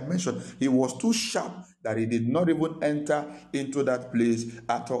prophetic dimension. He was too sharp that he did not even enter into that place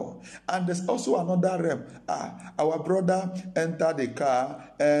at all. And there's also another realm. Our brother entered the car,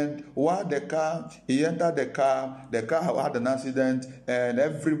 and while he entered the car had an accident, and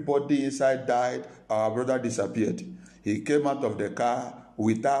everybody inside died. Our brother disappeared. He came out of the car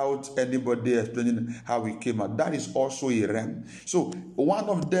without anybody explaining how he came out. That is also a realm. So one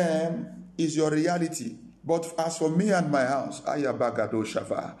of them is your reality. But as for me and my house, Ayabagado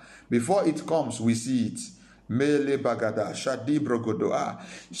Shafa, before it comes, we see it. Mele Bagada, Shadi Brogodo.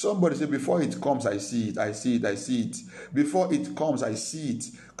 Somebody say, before it comes, I see it, I see it, I see it. Before it comes, I see it.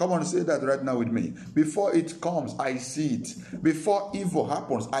 Come on, say that right now with me. Before it comes, I see it. Before evil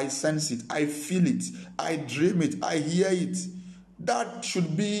happens, I sense it, I feel it, I dream it, I hear it. That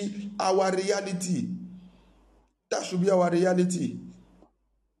should be our reality. That should be our reality.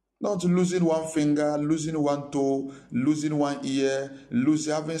 Not losing one finger, losing one toe, losing one ear,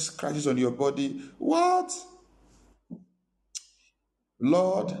 having scratches on your body. What?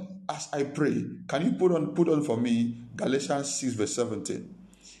 Lord, as I pray, can you put on for me Galatians 6 verse 17?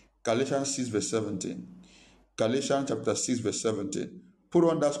 Galatians 6 verse 17. Galatians chapter 6 verse 17. Put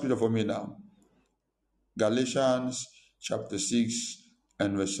on that scripture for me now. Galatians chapter 6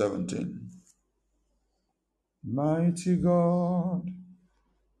 and verse 17. Mighty God,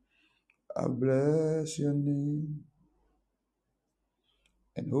 I bless your name,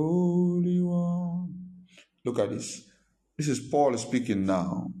 and Holy One. Look at this. This is Paul speaking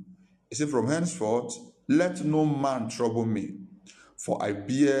now. He said, from henceforth, let no man trouble me, for I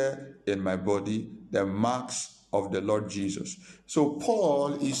bear in my body the marks of the Lord Jesus. So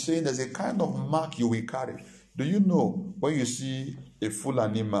Paul is saying there's a kind of mark you will carry. Do you know when you see a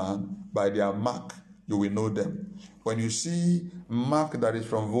Fulani man, by their mark, you will know them. When you see mark that is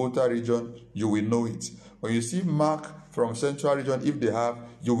from Volta region, you will know it. When you see mark from Central region, if they have,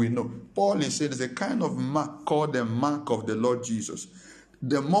 you will know. Paul is saying there's a kind of mark called the mark of the Lord Jesus.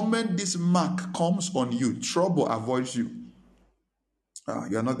 The moment this mark comes on you, trouble avoids you.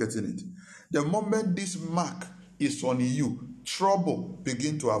 You are not getting it. The moment this mark is on you, trouble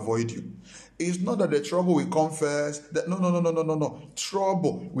begin to avoid you. It's not that the trouble will come first. No.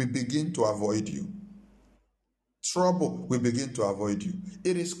 Trouble will begin to avoid you. Trouble will begin to avoid you.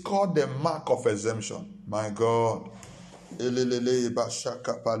 It is called the mark of exemption. My God. It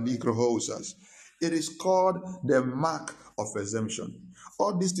is called the mark of exemption.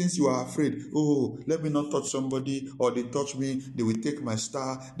 All these things you are afraid, oh, let me not touch somebody, or they touch me, they will take my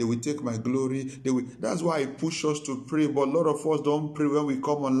star, they will take my glory. That's why I push us to pray, but a lot of us don't pray when we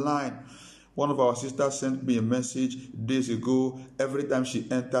come online. One of our sisters sent me a message days ago. Every time she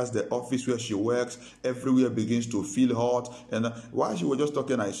enters the office where she works, everywhere begins to feel hot. And while she was just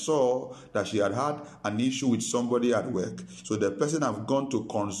talking, I saw that she had an issue with somebody at work. So the person have gone to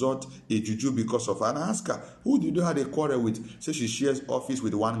consult a juju because of her. And I asked her, who did you have a quarrel with? So she shares office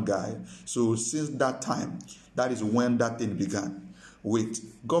with one guy. So since that time, that is when that thing began.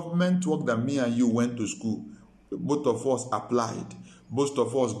 With government work that me and you went to school, both of us applied. Both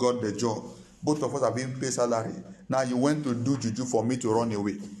of us got the job. Both of us have been paid salary. Now you went to do juju for me to run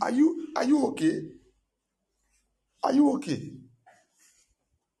away. Are you okay? Are you okay?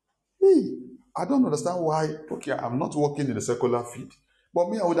 Hey, I don't understand why. Okay, I'm not working in the secular field. But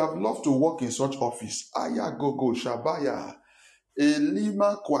me, I would have loved to work in such office. Aya gogo shabaya.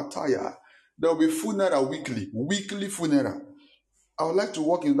 Elima kwataya. There will be funeral weekly funeral. I would like to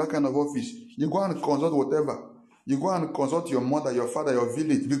work in that kind of office. You go and consult whatever. You go and consult your mother, your father, your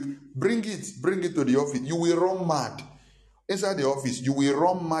village. Bring it to the office. You will run mad. Inside the office, you will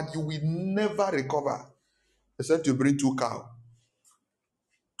run mad. You will never recover. Except you bring 2 cows.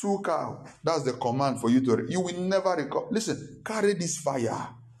 2 cows. That's the command for you to. You will never recover. Listen, carry this fire.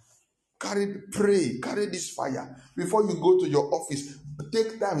 Pray. Carry this fire. Before you go to your office,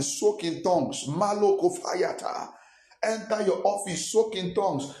 take time, soak in tongues. Maloko fayata. Enter your office, soak in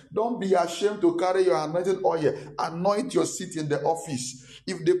tongues. Don't be ashamed to carry your anointed oil. Anoint your seat in the office.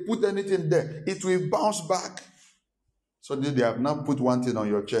 If they put anything there, it will bounce back. So they have now put one thing on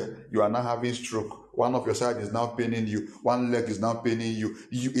your chair. You are now having stroke. One of your side is now paining you. One leg is now paining you.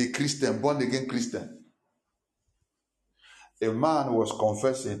 You a Christian, born again Christian. A man was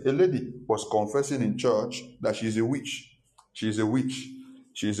confessing, a lady was confessing in church that she is a witch. She is a witch.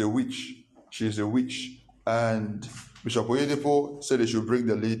 She is a witch. She is a witch. And Bishop Oyedepo said they should bring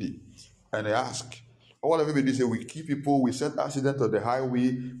the lady. And they asked, What have we say? We keep people, we set accident on the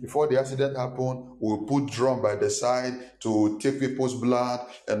highway. Before the accident happen, we'll put drum by the side to take people's blood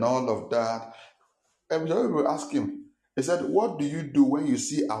and all of that. And we will ask him, he said, what do you do when you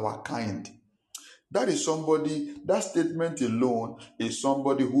see our kind? That is somebody, that statement alone is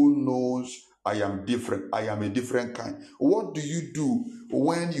somebody who knows I am different. I am a different kind. What do you do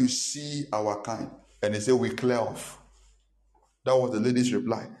when you see our kind? And he said, we clear off. That was the lady's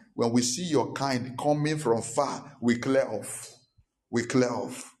reply. When we see your kind coming from far, we clear off. We clear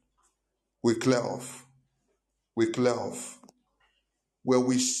off. We clear off. We clear off. When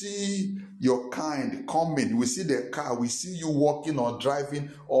we see your kind coming, we see the car, we see you walking or driving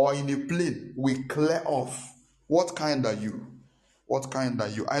or in a plane, we clear off. What kind are you? What kind are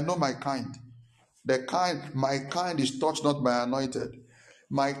you? I know my kind. My kind is touched not by anointed.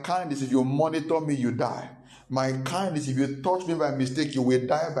 My kind is if you monitor me, you die. My kind is if you touch me by mistake, you will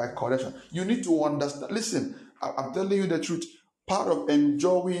die by correction. You need to understand. Listen, I'm telling you the truth. Part of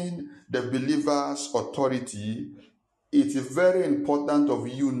enjoying the believer's authority, it is very important of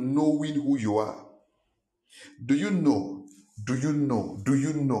you knowing who you are. Do you know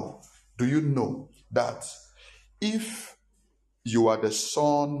that if you are the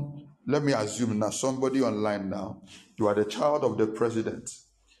son, let me assume now, somebody online now, you are the child of the president,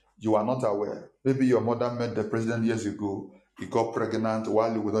 you are not aware. Maybe your mother met the president years ago, he got pregnant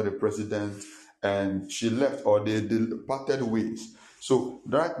while he was not the president, and she left, or they parted ways. So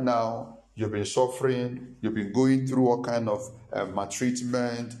right now, you've been suffering, you've been going through all kind of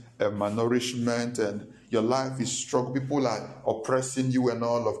maltreatment, malnourishment, and your life is struggle. People are oppressing you and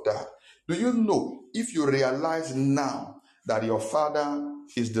all of that. Do you know, if you realize now that your father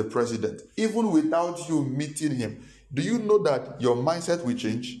is the president, even without you meeting him, do you know that your mindset will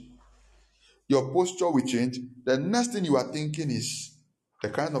change? Your posture will change. The next thing you are thinking is the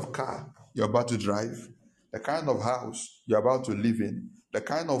kind of car you're about to drive, the kind of house you're about to live in, the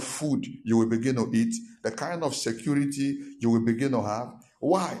kind of food you will begin to eat, the kind of security you will begin to have.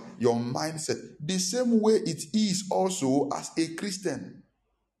 Why? Your mindset. The same way it is also as a Christian.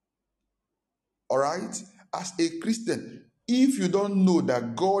 All right? As a Christian, if you don't know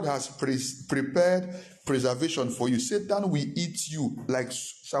that God has prepared preservation for you, Satan will eat you like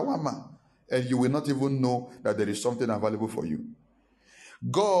shawarma, and you will not even know that there is something available for you.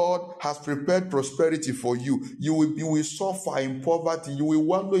 God has prepared prosperity for you. You will suffer in poverty. You will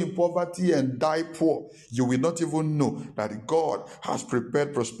wallow in poverty and die poor. You will not even know that God has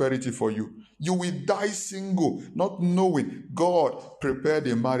prepared prosperity for you. You will die single, not knowing God prepared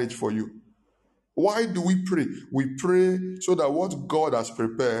a marriage for you. Why do we pray? We pray so that what God has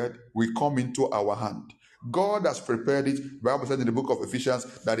prepared will come into our hand. God has prepared it. The Bible says in the book of Ephesians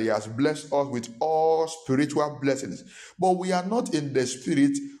that He has blessed us with all spiritual blessings. But we are not in the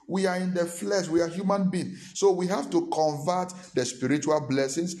spirit, we are in the flesh, we are human beings. So we have to convert the spiritual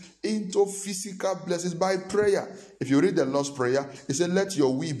blessings into physical blessings by prayer. If you read the Lord's Prayer, it says, let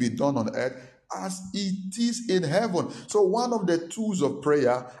your will be done on earth as it is in heaven. So one of the tools of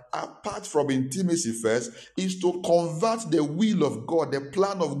prayer, apart from intimacy first, is to convert the will of God, the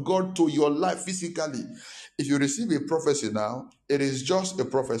plan of God to your life physically. If you receive a prophecy now, it is just a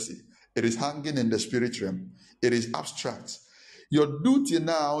prophecy. It is hanging in the spirit realm. It is abstract. Your duty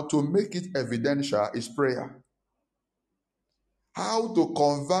now to make it evidential is prayer. How to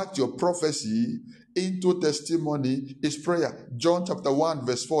convert your prophecy into testimony is prayer. John chapter 1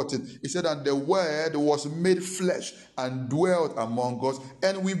 verse 14. He said, and the word was made flesh and dwelt among us,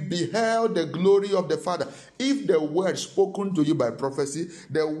 and we beheld the glory of the Father. If the word spoken to you by prophecy,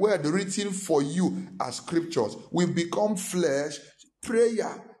 the word written for you as scriptures will become flesh,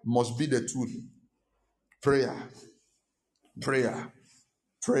 prayer must be the tool. Prayer. Prayer.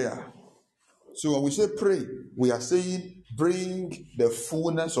 Prayer. So when we say pray, we are saying bring the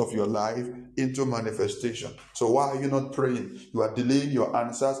fullness of your life into manifestation. So why are you not praying? You are delaying your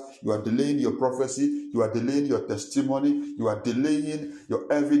answers. You are delaying your prophecy. You are delaying your testimony. You are delaying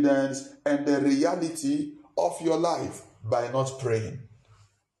your evidence and the reality of your life by not praying.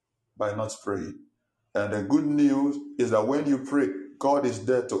 By not praying. And the good news is that when you pray, God is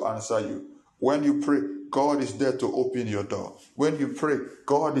there to answer you. When you pray, God is there to open your door. When you pray,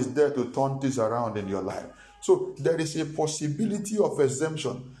 God is there to turn things around in your life. So there is a possibility of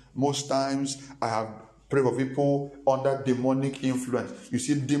exemption. Most times I have prayed for people under demonic influence. You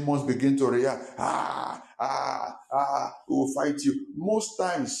see demons begin to react. We will fight you. Most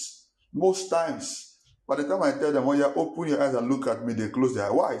times, by the time I tell them, when you open your eyes and look at me, they close their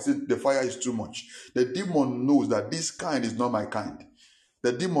eyes. Why? The fire is too much. The demon knows that this kind is not my kind.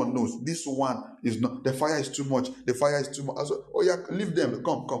 The demon knows this one is not, the fire is too much. The fire is too much. I said, oh yeah, leave them.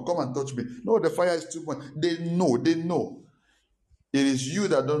 Come and touch me. No, the fire is too much. They know. It is you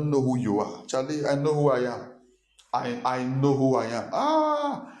that don't know who you are. Charlie, I know who I am. I know who I am.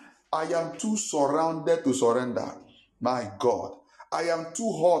 I am too surrounded to surrender. My God. I am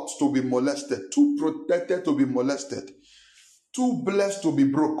too hot to be molested, too protected to be molested, too blessed to be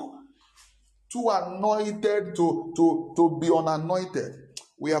broke, too anointed to be unanointed.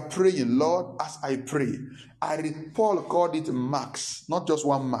 We are praying, Lord, as I pray. Paul called it max, not just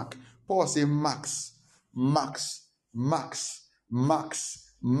one mark. Paul said max.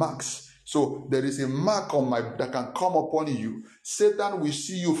 So there is a mark on that can come upon you. Satan will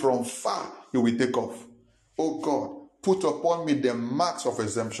see you from far. He will take off. Oh God, put upon me the marks of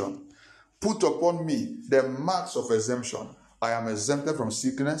exemption. Put upon me the marks of exemption. I am exempted from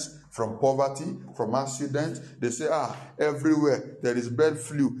sickness, from poverty, from accident. They say, everywhere there is bird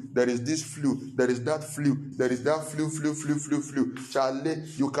flu, there is this flu, there is that flu, there is that flu. Charlie,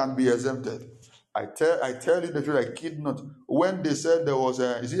 you can be exempted. I tell you the truth, I kid not. When they said there was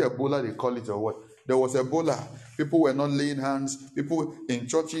is it Ebola they call it or what? There was Ebola. People were not laying hands. People in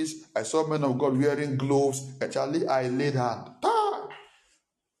churches, I saw men of God wearing gloves. Charlie, I laid hand.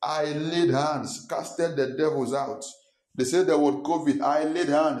 I laid hands, casted the devils out. They said there was COVID. I laid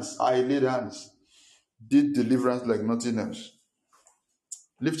hands. Did deliverance like nothing else.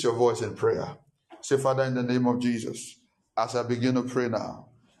 Lift your voice in prayer. Say, Father, in the name of Jesus, as I begin to pray now,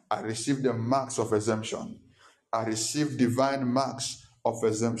 I receive the marks of exemption. I receive divine marks of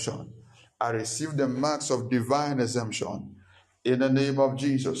exemption. I receive the marks of divine exemption. In the name of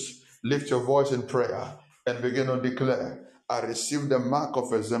Jesus, lift your voice in prayer and begin to declare, I receive the mark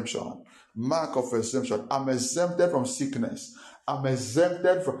of exemption. Mark of exemption. I'm exempted from sickness. I'm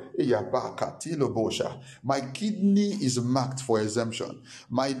exempted from my kidney is marked for exemption.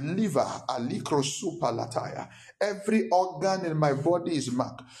 My liver, every organ in my body is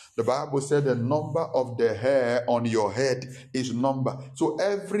marked. The Bible said the number of the hair on your head is numbered. So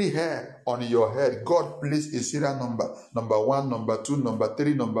every hair on your head, God placed a serial number. Number 1, number 2, number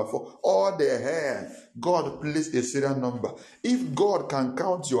 3, number 4. All the hair, God placed a serial number. If God can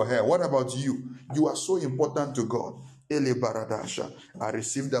count your hair, what about you? You are so important to God. I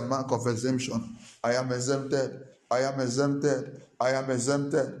receive the mark of exemption. I am exempted. I am exempted. I am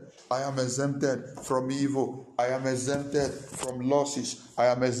exempted. I am exempted from evil. I am exempted from losses. I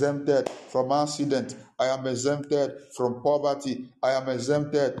am exempted from accident. I am exempted from poverty. I am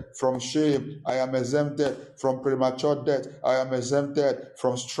exempted from shame. I am exempted from premature death. I am exempted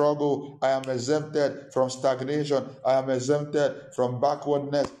from struggle. I am exempted from stagnation. I am exempted from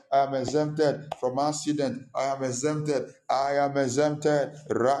backwardness. I am exempted from accident. I am exempted. I am exempted.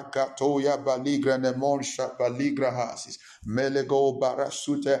 Rakatoya baligra nemonsha baligra hasis. Melego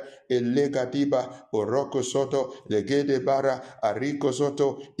barasute elegadiba oroko soto legede bara ariko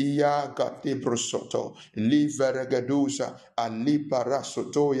soto iya gatibro soto liveregadusa alipara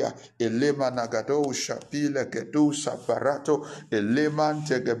sotoya elema nagadosha pile gedusa barato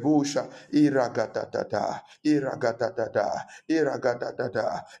elemante gebusha iragatata iragatata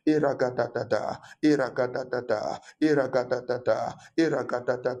iragatata iragatata iragatata iragatata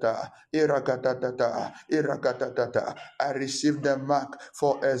iragatata iragatata iragatata. I receive the mark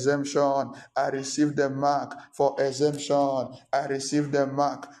for exemption. I receive the mark for exemption. I receive the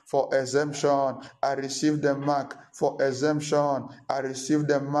mark for exemption. I receive the mark for exemption. I receive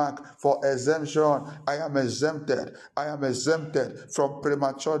the mark for exemption. I am exempted. I am exempted from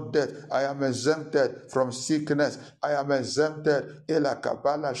premature death. I am exempted from sickness. I am exempted. Ela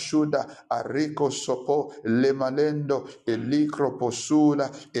kabala shuda ariko sopo lemalendo elikro posula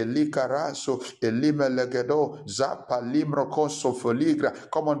elikaraso elimelegedo zapalimro kosofoligra.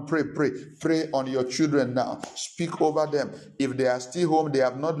 Come on, pray on your children now. Speak over them. If they are still home, they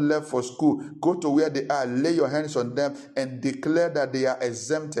have not left for school, go to where they are, lay your hands on them and declare that they are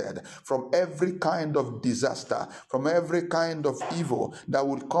exempted from every kind of disaster, from every kind of evil that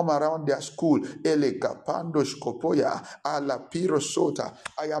would come around their school.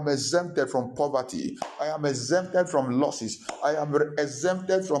 I am exempted from poverty. I am exempted from losses. I am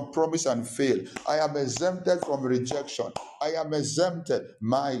exempted from promise and fail. I am exempted from rejection. I am exempted.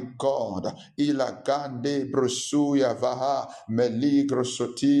 My God. Ilagande brusuya vaha meligro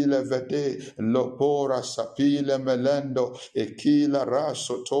soti Ekile vede lopora sapile melendo ekila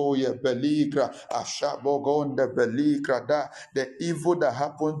raso toye beligra ashabogonde beligra da. The evil that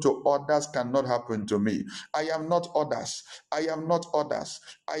happened to others cannot happen to me. I am not others. I am not others.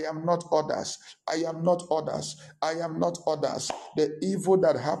 I am not others. I am not others. I am not others. The evil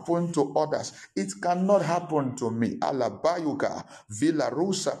that happened to others, it cannot happen to me. Alabayuga, Villa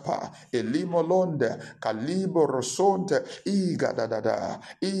Rusapa, Elimolonde, Calibo Rosonte, Igadadada,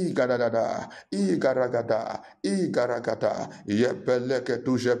 Igadadada, Igaragada, Igaragada, Yebeleke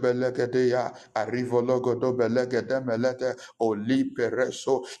tu Jebelekedea, Arrivologo do Belege de Melete, Oli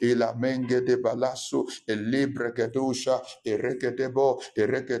Pereso, Ilamenge de Balasu, Elibregedusha, Erekedebo,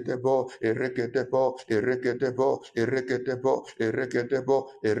 Erekedebo, Erekedebo, Erekedebo, Erekedebo, Erekedebo,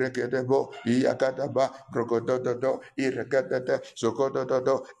 Erekedebo, Iagadaba, Brogododo, Irekedede,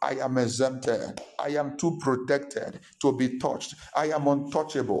 Zogododo. I am exempted. I am too protected to be touched. I am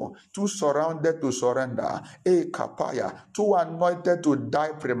untouchable, too surrounded to surrender. Kapaya, too anointed to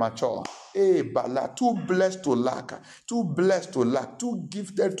die premature. Bala, too blessed to lack, too blessed to lack, too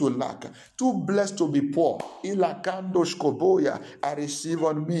gifted to lack, too blessed to be poor. Ilakando shkoboya, I receive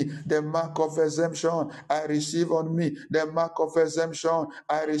on me the mark of exemption. I receive on me the mark of exemption.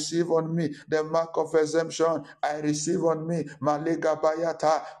 I receive on me the mark of exemption. I receive on me Malega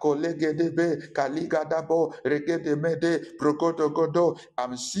Bayata, Kolegedebe, Kaligadabo, Regedemede, Prokotogodo.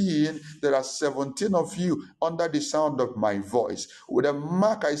 I'm seeing there are 17 of you under the sound of my voice. With the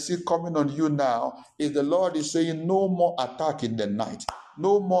mark I see coming on you now, is the Lord is saying, no more attack in the night.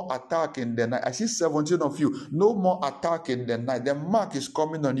 No more attack in the night. I see 17 of you. No more attack in the night. The mark is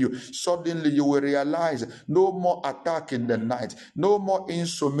coming on you. Suddenly you will realize no more attack in the night. No more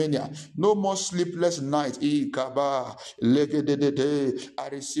insomnia. No more sleepless night. I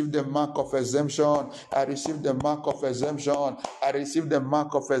receive the mark of exemption. I receive the mark of exemption. I receive the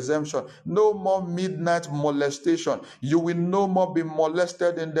mark of exemption. No more midnight molestation. You will no more be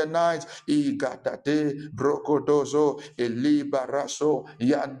molested in the night. Brokodozo, Elibaraso,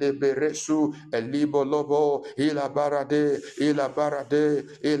 Yande Beresu, Elibolobo, Ilabarade, Ilabarade,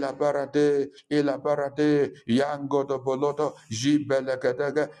 Ilabarade, Ilabarade, Yango do Bolodo,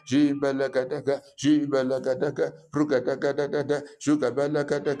 Jibelegadega, Jibelegadega, Jibelegadega, Brugadagadada,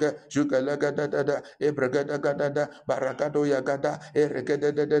 Jugabelegadega, Jugalagadada, Ebregadagada, Barakado Yagada,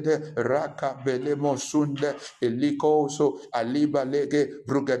 Eregadada, Raka Belemo Sunde, Elikoso, Aliba Lege,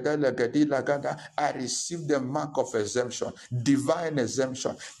 Brugadala Gadila Gada. I receive the mark of exemption, divine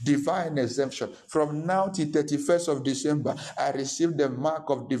exemption, divine exemption. From now till 31st of December, I receive the mark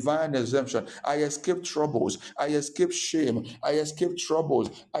of divine exemption. I escape troubles. I escape shame. I escape troubles.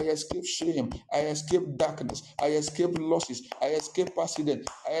 I escape shame. I escape darkness. I escape losses. I escape accident.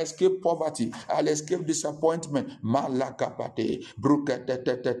 I escape poverty. I escape disappointment. Malakapate.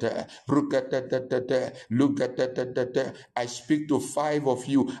 Brukatatata. Brukatatata. Lukatatata. I speak to 5 of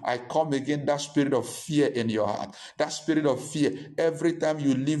you. I come against that spirit of fear in your heart. That spirit of fear. Every time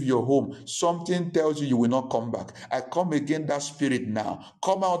you leave your home, something tells you you will not come back. I come against that spirit now.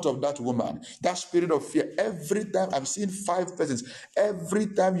 Come out of that woman. That spirit of fear. Every time I'm seeing 5 persons. Every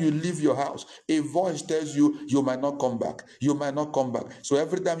time you leave your house, a voice tells you you might not come back. You might not come back. So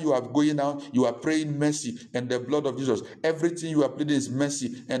every time you are going out, you are praying mercy and the blood of Jesus. Everything you are pleading is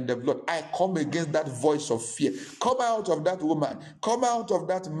mercy and the blood. I come against that voice of fear. Come out of that woman. Come out of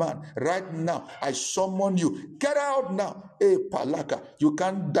that man right now. I summon you. Get out now. Hey, Palaka, you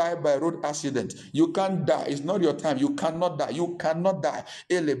can't die by road accident. You can't die. It's not your time. You cannot die. You cannot die.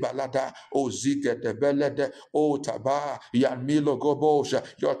 Ele balada, o zigete belede, o taba, yanmilo gobosha.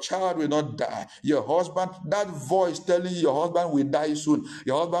 Your child will not die. Your husband, that voice telling you your husband will die soon.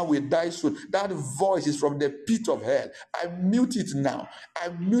 Your husband will die soon. That voice is from the pit of hell. I mute it now. I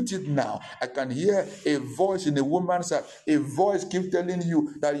mute it now. I can hear a voice in a woman's heart. A voice keeps telling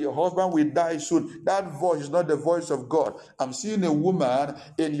you that your husband will die soon. That voice is not the voice of God. I'm seeing a woman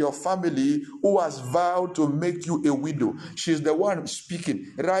in your family who has vowed to make you a widow. She's the one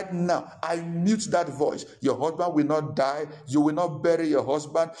speaking right now. I mute that voice. Your husband will not die. You will not bury your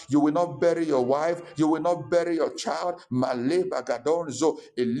husband. You will not bury your wife. You will not bury your child. Maleba gadonzo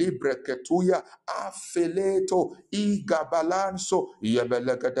elibre ketuya afeleto igabalanso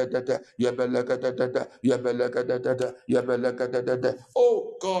yebelegadada yebelegadada yebelegadada yebelegadada.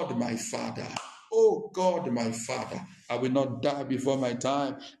 Oh God, my Father. Oh God, my Father, I will not die before my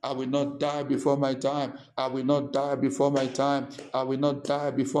time. I will not die before my time. I will not die before my time. I will not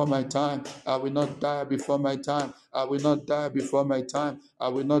die before my time. I will not die before my time. I will not die before my time. I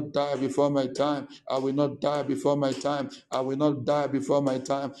will not die before my time. I will not die before my time. I will not die before my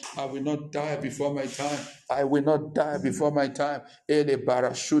time. I will not die before my time. I will not die before my time. Ele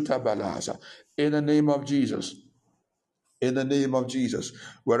barashuta balaza. In the name of Jesus. In the name of Jesus,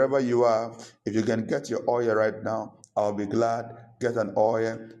 wherever you are, if you can get your oil right now, I'll be glad. Get an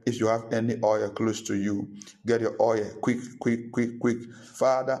oil. If you have any oil close to you, get your oil. Quick, quick, quick, quick.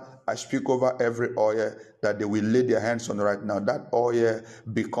 Father, I speak over every oil that they will lay their hands on right now. That oil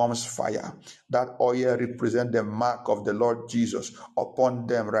becomes fire. That oil represents the mark of the Lord Jesus upon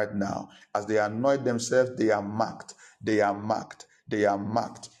them right now. As they anoint themselves, they are marked. They are marked. They are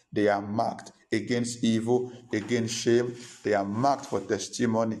marked. They are marked against evil, against shame. They are marked for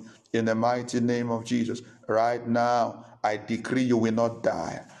testimony in the mighty name of Jesus. Right now, I decree you will not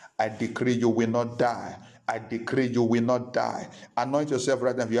die. I decree you will not die. I decree you will not die. Anoint yourself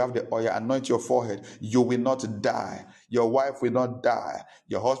right now. If you have the oil, anoint your forehead. You will not die. Your wife will not die.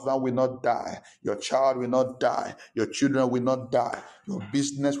 Your husband will not die. Your child will not die. Your children will not die. Your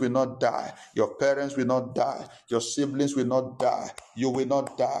business will not die. Your parents will not die. Your siblings will not die. You will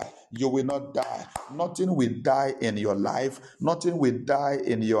not die. You will not die. Nothing will die in your life. Nothing will die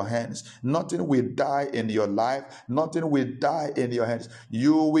in your hands. Nothing will die in your life. Nothing will die in your hands.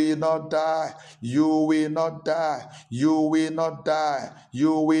 You will not die. You will not die. You will not die.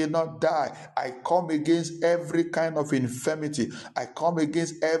 You will not die. I come against every kind of infirmity. I come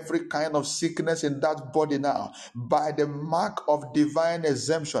against every kind of sickness in that body now. By the mark of divine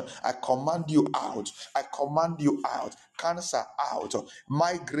exemption, I command you out. I command you out. Cancer out,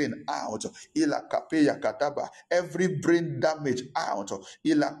 migraine out, ila kapeya kataba, every brain damage out,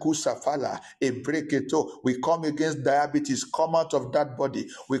 ila kusafala, a breaketo. We come against diabetes, come out of that body.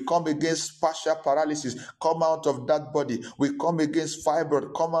 We come against partial paralysis, come out of that body. We come against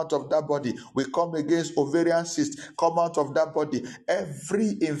fibroid, come out of that body. We come against ovarian cyst, come out of that body.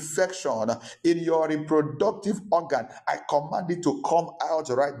 Every infection in your reproductive organ, I command it to come out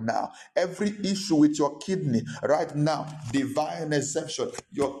right now. Every issue with your kidney right now, divine exemption.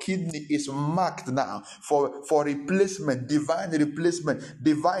 Your kidney is marked now for replacement, divine replacement,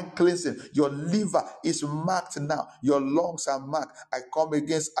 divine cleansing. Your liver is marked now. Your lungs are marked. I come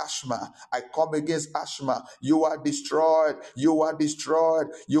against asthma. I come against asthma. You are destroyed. You are destroyed.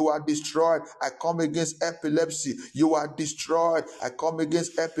 You are destroyed. I come against epilepsy. You are destroyed. I come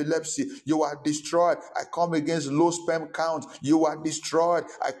against epilepsy. You are destroyed. I come against low sperm count. You are destroyed.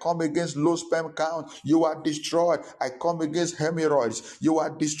 I come against low sperm count. You are destroyed. I come against hemorrhoids. You are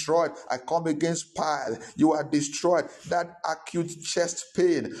destroyed. I come against pile. You are destroyed. That acute chest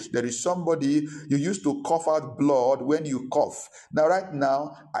pain. There is somebody, you used to cough out blood when you cough. Now, right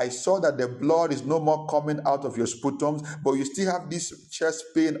now, I saw that the blood is no more coming out of your sputums, but you still have this chest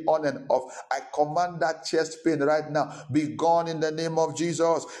pain on and off. I command that chest pain right now. Be gone in the name of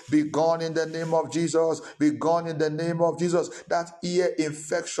Jesus. Be gone in the name of Jesus. Be gone in the name of Jesus. That ear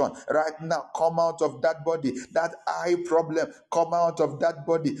infection right now, come out of that body. That eye problem, come out of that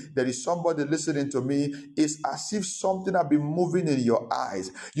body. There is somebody listening to me. It's as if something has been moving in your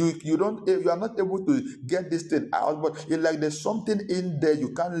eyes. You are not able to get this thing out, but it's like there's something in there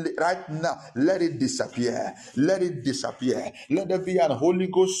you can't. Right now, let it disappear. Let it disappear. Let there be an Holy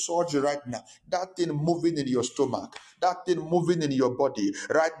Ghost surge right now. That thing moving in your stomach, that thing moving in your body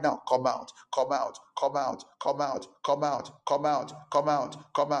right now, come out, come out, come out, come out, come out, come out, come out,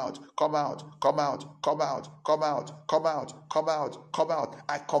 come out, come out, come out, come out, come out, come out, come out, come out.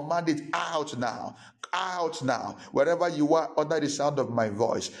 I command it out now. Out now, wherever you are under the sound of my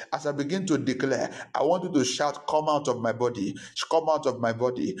voice. As I begin to declare, I want you to shout, come out of my body, come out of my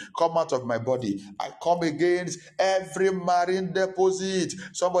body, come out of my body. I come against every marine deposit.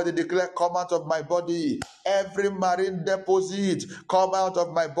 Somebody declare, come out of my body. Every marine deposit, come out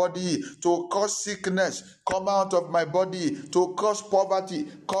of my body to cause sickness, come out of my body to cause poverty,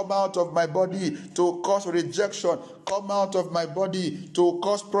 come out of my body to cause rejection, come out of my body to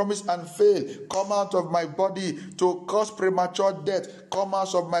cause promise and fail, come out of my body to cause premature death, come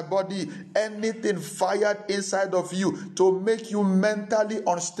out of my body. Anything fired inside of you to make you mentally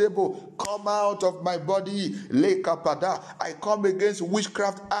unstable, come out of my body. I come against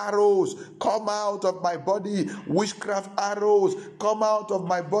witchcraft arrows, come out of my body. Witchcraft arrows, come out of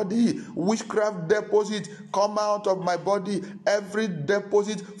my body. Witchcraft deposit, come out of my body. Every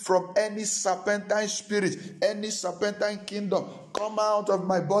deposit from any serpentine spirit, any serpentine kingdom, Come out of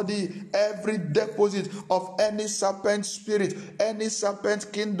my body every deposit of any serpent spirit, any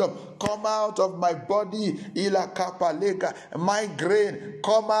serpent kingdom. Come out of my body. Migraine,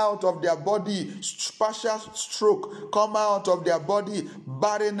 come out of their body. Partial stroke, come out of their body.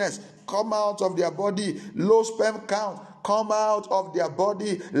 Barrenness, come out of their body. Low sperm count, come out of their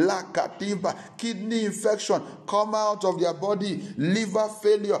body. Lakativa, kidney infection, come out of their body. Liver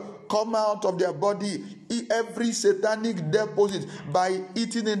failure, come out of their body. Every satanic deposit by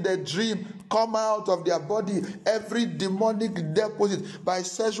eating in the dream, come out of their body. Every demonic deposit by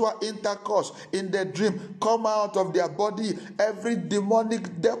sexual intercourse in the dream, come out of their body. Every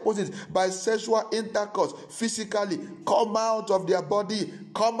demonic deposit by sexual intercourse physically, come out of their body.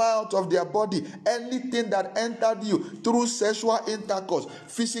 Come out of their body. Anything that entered you through sexual intercourse,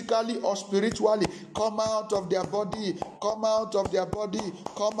 physically or spiritually, come out of their body. Come out of their body.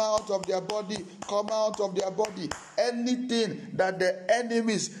 Come out of their body. Come out of their body. Anything that the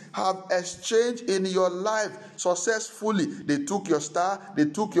enemies have exchanged in your life successfully, they took your star, they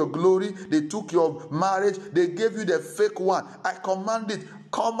took your glory, they took your marriage, they gave you the fake one. I command it,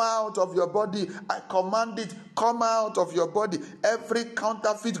 come out of your body. I command it, come out of your body. Every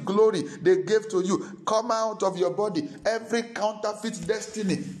counterfeit glory they gave to you, come out of your body. Every counterfeit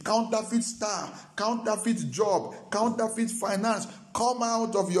destiny, counterfeit star, counterfeit job, counterfeit finance, come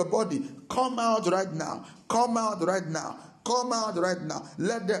out of your body. Come out right now. Come out right now. Come out right now.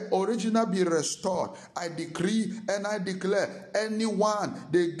 Let the original be restored. I decree and I declare, anyone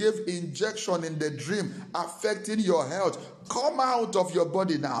they gave injection in the dream affecting your health, come out of your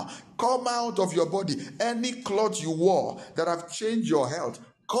body now. Come out of your body. Any cloth you wore that have changed your health,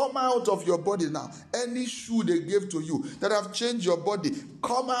 come out of your body now. Any shoe they gave to you that have changed your body,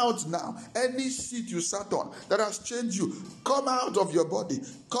 come out now. Any seat you sat on that has changed you, come out of your body.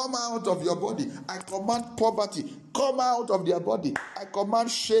 Come out of your body. I command poverty, come out of their body. I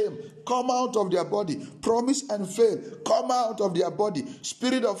command shame, come out of their body. Promise and fail, come out of their body.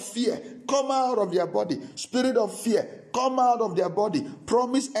 Spirit of fear, come out of their body. Spirit of fear, come out of their body.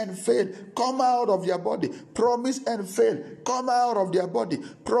 Promise and fail, come out of their body. Promise and fail, come out of their body.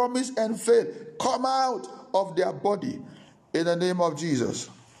 Promise and fail, come out of their body. In the name of Jesus.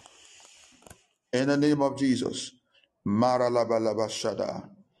 In the name of Jesus. Maralabalabashada.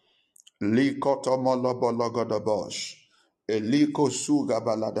 Likotomolobologodobosh. Eliko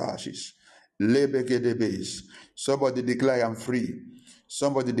sugabaladashis. Lebegedebes. Somebody declare I'm free.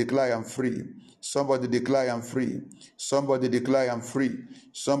 Somebody declare I'm free. Somebody declare I'm free. Somebody declare I'm free.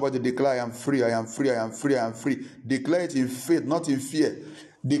 Somebody declare I'm free. I am free. I am free. I am free. Declare it in faith, not in fear.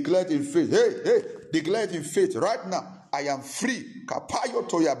 Declare it in faith. Hey, declare it in faith right now. I am free. Kapayo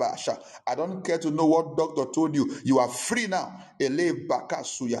toyabasha. I don't care to know what doctor told you. You are free now. Ele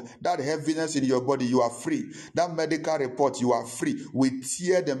bakasuya. That heaviness in your body, you are free. That medical report, you are free. We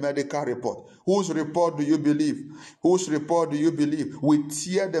tear the medical report. Whose report do you believe? Whose report do you believe? We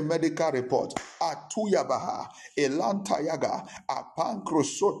tear the medical report. Atuyabaha. Elantayaga.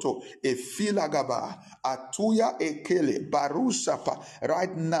 Apankrosoto. Efilagaba. Atuya ekele. Barusapa.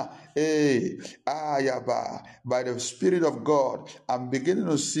 Right now. Ayaba. By the Spirit of God, I'm beginning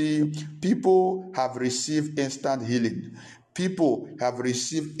to see people have received instant healing. People have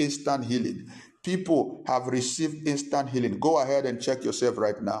received instant healing. People have received instant healing. Go ahead and check yourself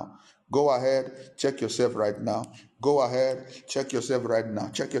right now. Go ahead, check yourself right now. Go ahead, check yourself right now.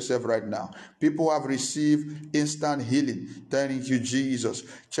 Check yourself right now. People have received instant healing. Thank you, Jesus.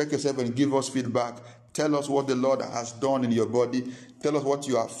 Check yourself and give us feedback. Tell us what the Lord has done in your body. Tell us what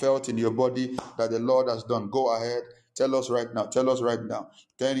you have felt in your body that the Lord has done. Go ahead. Tell us right now. Tell us right now.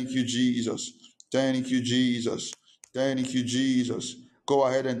 Thank you, Jesus. Thank you, Jesus. Thank you, Jesus. Go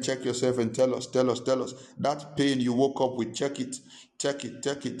ahead and check yourself and tell us. That pain you woke up with, check it. Check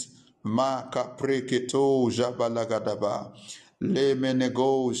it. Ma kapreketo jabalagadaba.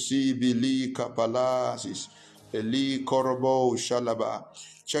 Lemenego sibili kapalasis. Eli korobo shalaba.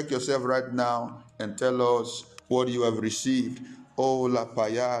 Check yourself right now and tell us what you have received. Oh la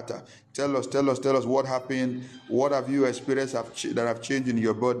payata. Tell us what happened. What have you experienced that have changed in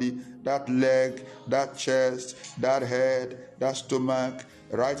your body? That leg, that chest, that head, that stomach.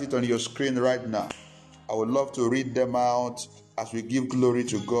 Write it on your screen right now. I would love to read them out as we give glory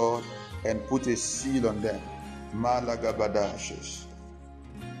to God and put a seal on them. Malagabadashes.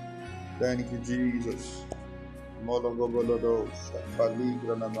 Thank you, Jesus. Mologobolodos.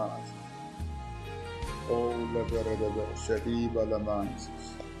 Faligranamaz. Oh, Lagarada. Shadiba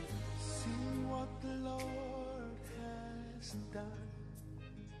Lamansis. See what the Lord has done.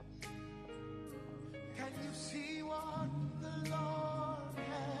 Can you see what the Lord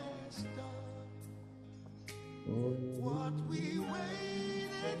has done? What we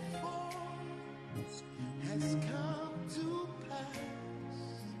waited for has come to pass.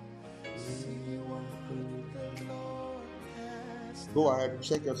 See what the Lord has done. Go ahead,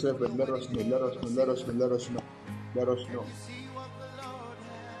 check yourself and let us know. Let us know. Let us know. Let us know. Let us know. See what the Lord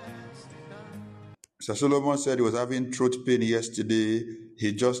has done. Sir Solomon said he was having throat pain yesterday.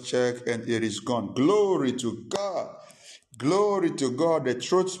 He just checked and it is gone. Glory to God. Glory to God. The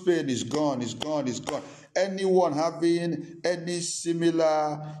throat pain is gone, is gone, is gone. Anyone having any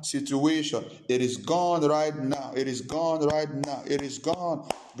similar situation, it is gone right now. It is gone right now. It is gone.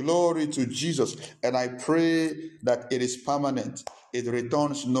 Glory to Jesus. And I pray that it is permanent. It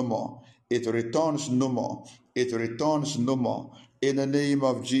returns no more. It returns no more. It returns no more. In the name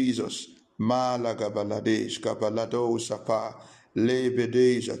of Jesus. Malagabaladesh, Gabalado Sapa,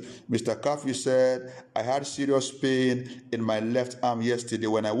 Lebedeja. Mr. Kafi said, I had serious pain in my left arm yesterday.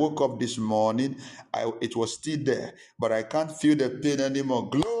 When I woke up this morning, it was still there, but I can't feel the pain anymore.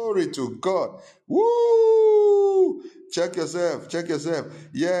 Glory to God. Woo! Check yourself, check yourself.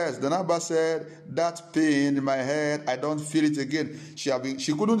 Yes, the neighbor said, that pain in my head, I don't feel it again. She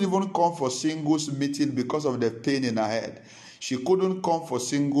couldn't even come for singles meeting because of the pain in her head. She couldn't come for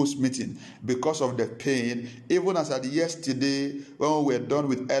singles meeting because of the pain. Even as at yesterday, when we were done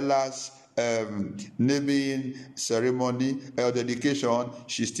with Ella's naming ceremony or dedication,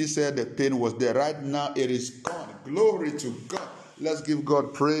 she still said the pain was there. Right now, it is gone. Glory to God. Let's give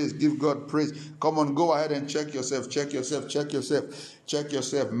God praise. Give God praise. Come on, go ahead and check yourself. Check yourself. Check yourself. Check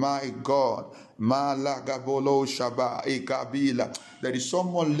yourself. My God. Malagabolo Shaba Ekabila. There is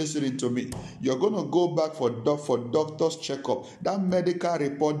someone listening to me. You're going to go back for doctor's checkup. That medical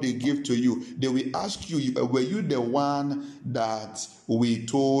report they give to you, they will ask you, were you the one that we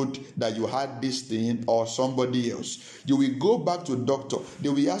told that you had this thing or somebody else? You will go back to doctor. They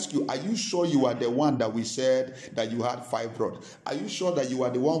will ask you, are you sure you are the one that we said that you had fibroid? Are you sure that you are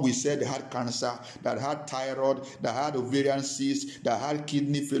the one we said that had cancer, that had thyroid, that had ovarian cyst, that had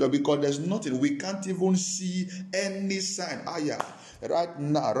kidney failure? Because there's nothing. We can't even see any sign. Right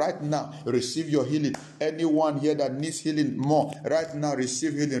now, receive your healing. Anyone here that needs healing more, right now,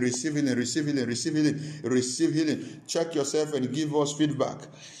 receive healing, receive healing, receive healing, receive healing, receive healing. Check yourself and give us feedback.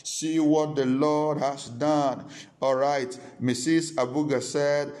 See what the Lord has done. All right, Mrs. Abuga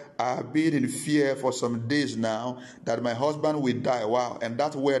said, I have been in fear for some days now that my husband will die. Wow, and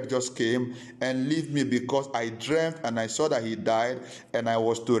that word just came and leave me because I dreamt and I saw that he died and I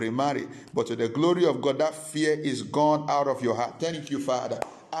was to remarry. But to the glory of God, that fear is gone out of your heart. Thank you, Father.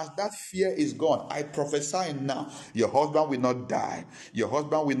 As that fear is gone, I prophesy now, your husband will not die. Your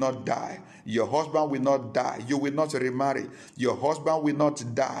husband will not die. Your husband will not die. You will not remarry. Your husband will not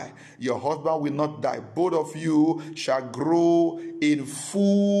die. Your husband will not die. Both of you shall grow in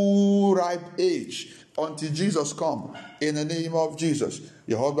full ripe age until Jesus come. In the name of Jesus,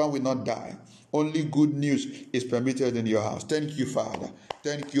 your husband will not die. Only good news is permitted in your house. Thank you, Father.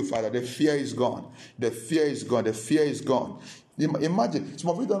 Thank you, Father. The fear is gone. The fear is gone. The fear is gone. Imagine,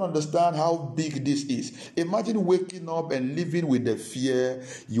 some of you don't understand how big this is. Imagine waking up and living with the fear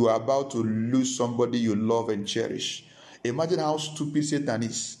you are about to lose somebody you love and cherish. Imagine how stupid Satan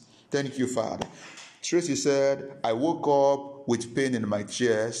is. Thank you, Father. Tracy said, I woke up with pain in my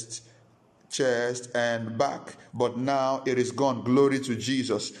chest and back, but now it is gone. Glory to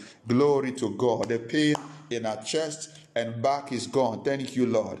Jesus. Glory to God. The pain in our chest and back is gone. Thank you,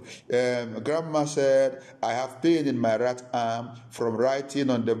 Lord. Grandma said, I have pain in my right arm from writing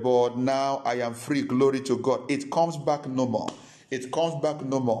on the board. Now I am free. Glory to God. It comes back no more. It comes back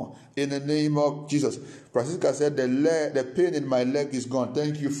no more. In the name of Jesus. Francisca said, the pain in my leg is gone.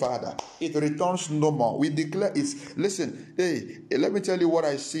 Thank you, Father. It returns no more. We declare it. Listen, hey, let me tell you what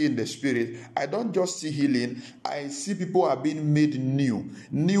I see in the spirit. I don't just see healing. I see people are being made new.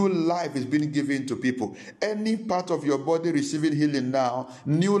 New life is being given to people. Any part of your body receiving healing now,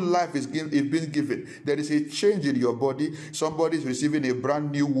 new life is being given. There is a change in your body. Somebody is receiving a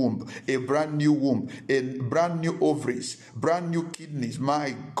brand new womb, a brand new ovaries, brand new kidneys.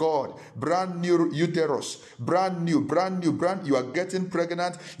 My God, brand new uterus. Brand new. You are getting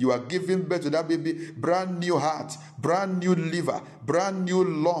pregnant. You are giving birth to that baby. Brand new heart. Brand new liver. Brand new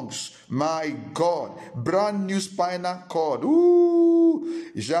lungs. My God. Brand new spinal cord. Ooh.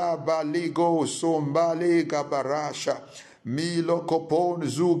 Jabaligo sombale gabarasha. Milo kopon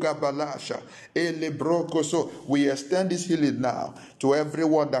zuga balasha. Elebroko. So we extend this healing now to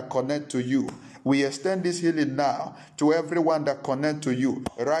everyone that connect to you. We extend this healing now to everyone that connect to you.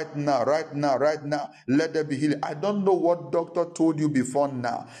 Right now. Let there be healing. I don't know what doctor told you before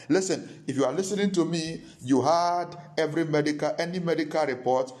now. Listen, if you are listening to me, you had any medical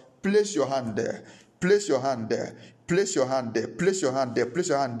report, place your hand there. Place your hand there. Place your hand there. Place your hand there. Place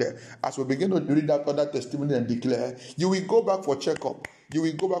your hand there. As we begin to read that other testimony and declare, you will go back for checkup. You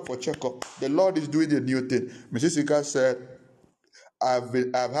will go back for checkup. The Lord is doing a new thing. Mrs. Sika said, I've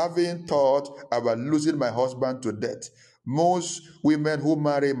having thought about losing my husband to death. Most women who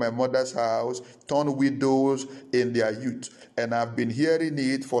marry in my mother's house turn widows in their youth, and I've been hearing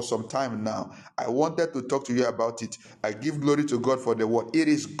it for some time now. I wanted to talk to you about it. I give glory to God for the word. It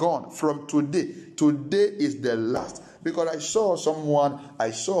is gone from today. Today is the last. Because I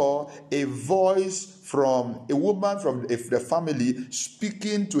saw a voice from a woman from the family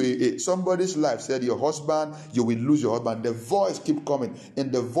speaking to somebody's life, said, your husband, you will lose your husband. The voice keep coming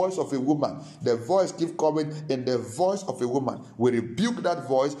in the voice of a woman. The voice keep coming in the voice of a woman. We rebuke that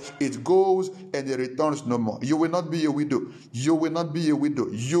voice. It goes and it returns no more. You will not be a widow. You will not be a widow.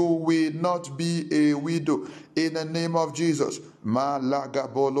 You will not be a widow. In the name of Jesus.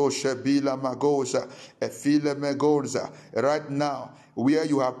 Malagabolo Shebila Magosa Efile Megoza. Right now, where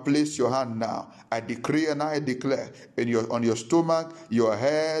you have placed your hand now, I decree and I declare on your stomach, your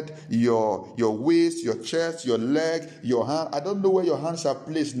head, your waist, your chest, your leg, your hand. I don't know where your hands are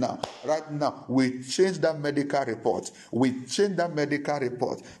placed now. Right now, we change that medical report. We change that medical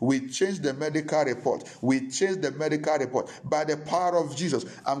report. We change the medical report. We change the medical report. By the power of Jesus,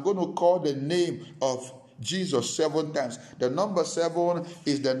 I'm going to call the name of Jesus 7 times. The number 7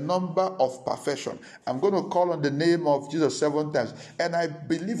 is the number of perfection. I'm going to call on the name of Jesus 7 times. And I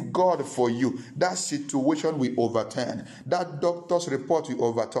believe God for you. That situation will overturn. That doctor's report will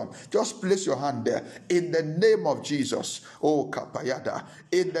overturn. Just place your hand there. In the name of Jesus. Oh, Kapayada.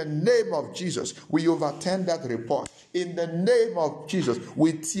 In the name of Jesus, we overturn that report. In the name of Jesus,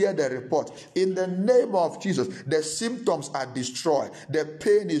 we tear the report. In the name of Jesus, the symptoms are destroyed. The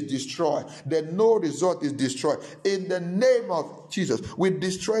pain is destroyed. The no result is destroyed. In the name of Jesus, we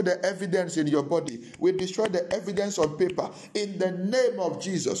destroy the evidence in your body. We destroy the evidence on paper. In the name of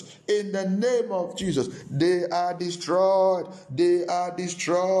Jesus, in the name of Jesus, they are destroyed. They are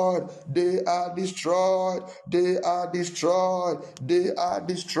destroyed. They are destroyed. They are destroyed. They are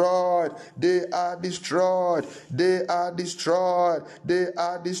destroyed. They are destroyed. They are destroyed. They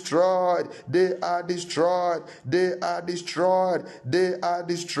are destroyed. They are destroyed. They are destroyed. They are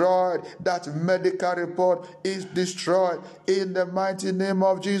destroyed. That medical report is destroyed in the mighty name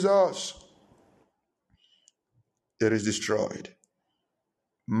of Jesus. It is destroyed.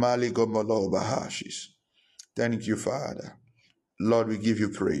 Maligomolo Bahashis. Thank you, Father. Lord, we give you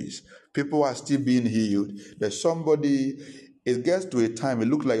praise. People are still being healed. There's somebody, it gets to a time, it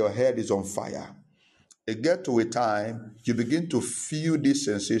looks like your head is on fire. It gets to a time, you begin to feel this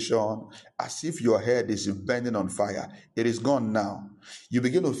sensation as if your head is burning on fire. It is gone now. You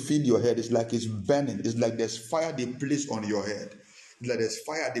begin to feel your head, it's like it's burning. It's like there's fire they place on your head. It's like there's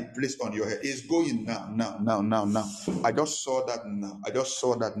fire they place on your head. It's going now. I just saw that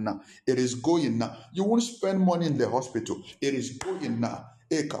now. It is going now. You won't spend money in the hospital. It is going now.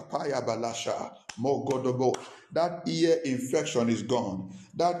 Ekapaya balasha. Mogodobo. That ear infection is gone.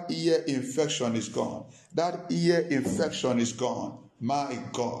 That ear infection is gone. That ear infection is gone. My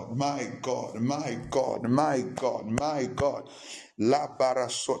God, my God, my God, my God, my God. La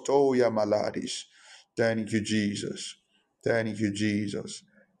barasotoya maladis. Thank you, Jesus. Thank you, Jesus.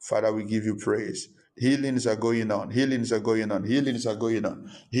 Father, we give you praise. Healings are going on. Healings are going on. Healings are going on.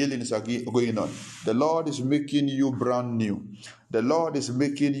 Healings are going on. The Lord is making you brand new. The Lord is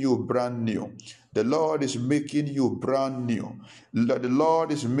making you brand new. The Lord is making you brand new. The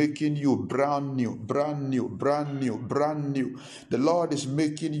Lord is making you brand new, brand new, brand new, brand new. The Lord is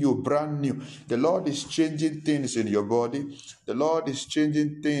making you brand new. The Lord is changing things in your body. The Lord is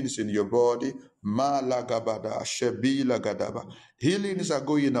changing things in your body. Malagabada, Shebila Gadaba. Healings are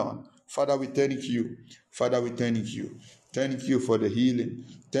going on. Father, we thank you. Father, we thank you. Thank you for the healing.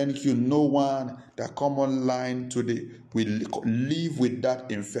 Thank you. No one that come online today will live with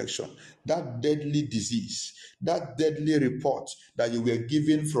that infection, that deadly disease, that deadly report that you were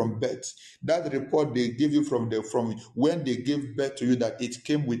given from birth, that report they gave you from when they gave birth to you, that it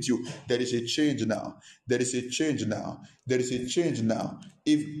came with you. There is a change now. There is a change now. There is a change now.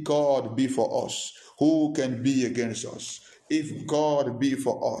 If God be for us, who can be against us? If God be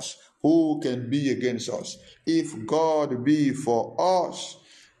for us, who can be against us? If God be for us,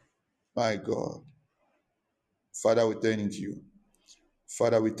 my God. Father, we thank you.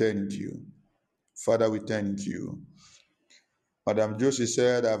 Father, we thank you. Father, we thank you. Madam Josie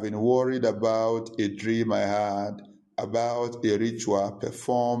said, I've been worried about a dream I had about a ritual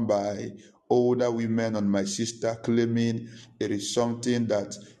performed by older women on my sister, claiming it is something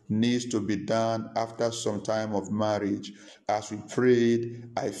that needs to be done after some time of marriage. As we prayed,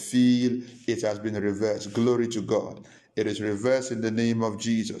 I feel it has been reversed. Glory to God. It is reversed in the name of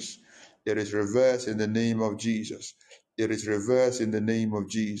Jesus. It is reversed in the name of Jesus. It is reversed in the name of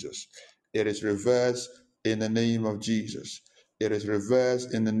Jesus. It is reversed in the name of Jesus. It is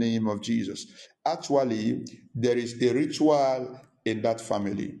reversed in the name of Jesus. Actually, there is a ritual in that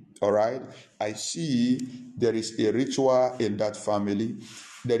family. All right. I see there is a ritual in that family.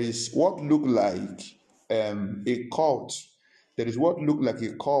 There is what look like a cult. There is what look like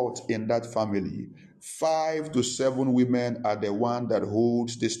a cult in that family. 5 to 7 women are the one that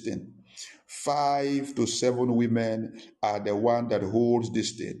holds this thing. 5 to 7 women are the one that holds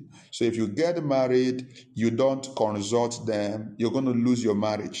this thing. So if you get married, you don't consult them, you're going to lose your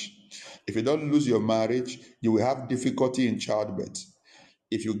marriage. If you don't lose your marriage, you will have difficulty in childbirth.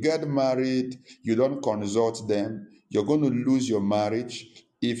 If you get married, you don't consult them, you're going to lose your marriage.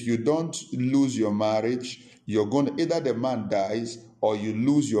 If you don't lose your marriage, you're going to either the man dies or you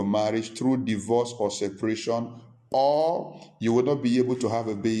lose your marriage through divorce or separation, or you will not be able to have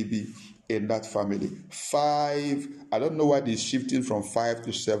a baby in that family. 5, I don't know why it's shifting from 5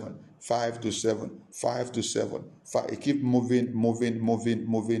 to 7. 5 to 7, 5 to 7, 5. It keep moving.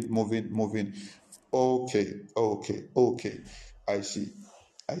 Okay. I see.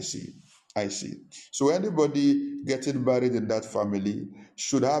 So anybody getting married in that family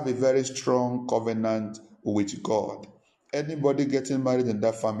should have a very strong covenant with God. Anybody getting married in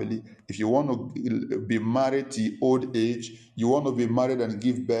that family, if you want to be married to old age, you want to be married and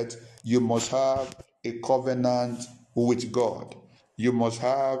give birth, you must have a covenant with God. You must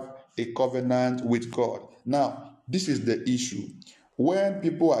have a covenant with God. Now, this is the issue. When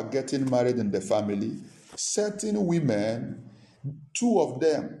people are getting married in the family, certain women, 2 of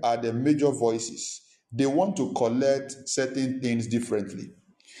them are the major voices. They want to collect certain things differently,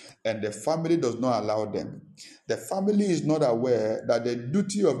 and the family does not allow them. The family is not aware that the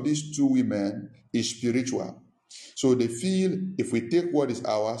duty of these 2 women is spiritual. So they feel if we take what is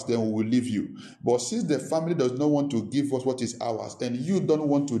ours, then we will leave you. But since the family does not want to give us what is ours, and you don't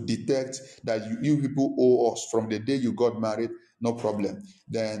want to detect that you people owe us from the day you got married, no problem.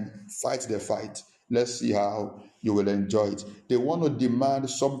 Then fight the fight. Let's see how you will enjoy it. They want to demand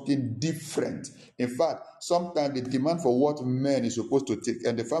something different. In fact, sometimes they demand for what men is supposed to take,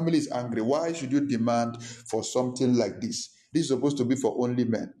 and the family is angry. Why should you demand for something like this? This is supposed to be for only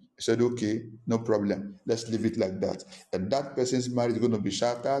men. I said, okay, no problem. Let's leave it like that. And that person's marriage is going to be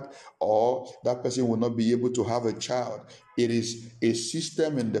shattered, or that person will not be able to have a child. It is a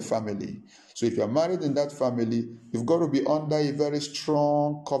system in the family. So if you're married in that family, you've got to be under a very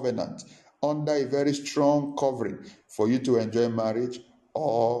strong covenant, under a very strong covering for you to enjoy marriage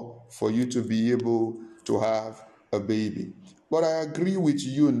or for you to be able to have a baby. But I agree with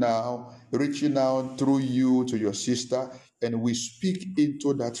you now, reaching out through you to your sister, and we speak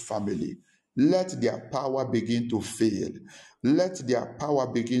into that family. Let their power begin to fail. Let their power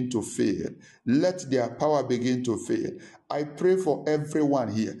begin to fail. Let their power begin to fail. I pray for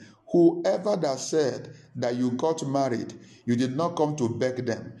everyone here. Whoever that said that you got married, you did not come to beg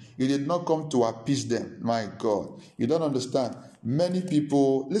them. You did not come to appease them. My God, you don't understand. Many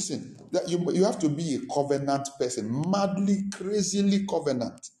people, listen, that you have to be a covenant person, madly, crazily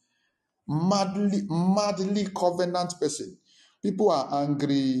covenant. Madly covenant person. People are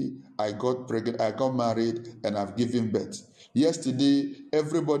angry. I got pregnant, I got married, and I've given birth. Yesterday,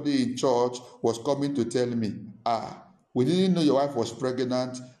 everybody in church was coming to tell me, we didn't know your wife was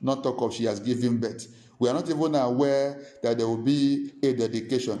pregnant, not talk of she has given birth. We are not even aware that there will be a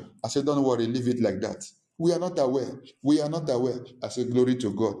dedication. I said, don't worry, leave it like that. We are not aware. We are not aware. I say, glory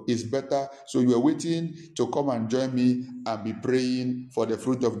to God. It's better. So you are waiting to come and join me and be praying for the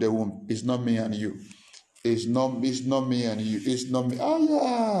fruit of the womb. It's not me and you. It's not me and you. It's not me.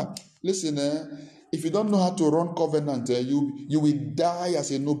 Yeah. Listen, if you don't know how to run covenant, you will die as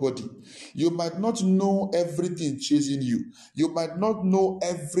a nobody. You might not know everything chasing you. You might not know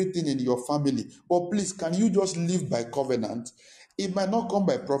everything in your family. But please, can you just live by covenant? It might not come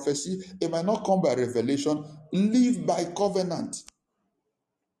by prophecy. It might not come by revelation. Live by covenant.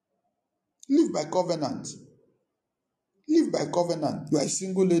 Live by covenant. Live by covenant. You are a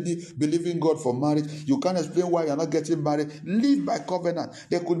single lady believing God for marriage. You can't explain why you're not getting married. Live by covenant.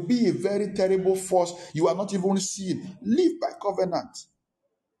 There could be a very terrible force you are not even seeing. Live by covenant.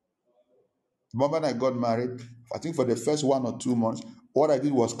 The moment I got married, I think for the first 1 or 2 months, what I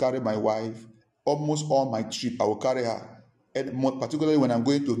did was carry my wife. Almost all my trip, I will carry her. And more particularly when I'm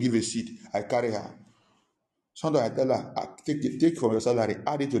going to give a seed, I carry her. Sometimes I tell her, take from your salary,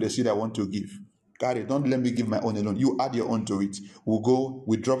 add it to the seed I want to give. Carry, don't let me give my own alone. You add your own to it. We'll go,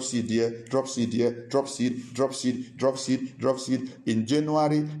 we drop seed here, drop seed here, drop seed, drop seed, drop seed, drop seed. In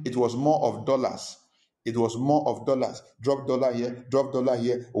January, it was more of dollars. It was more of dollars. Drop dollar here, drop dollar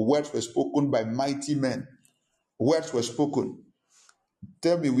here. Words were spoken by mighty men. Words were spoken.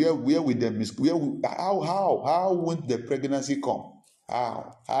 Tell me where with them is how won't the pregnancy come?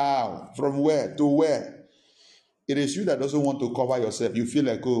 How from where to where? It is you that doesn't want to cover yourself. You feel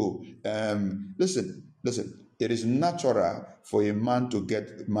like, listen. It is natural for a man to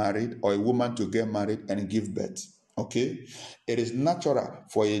get married or a woman to get married and give birth. Okay? It is natural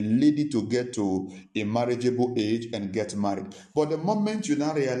for a lady to get to a marriageable age and get married. But the moment you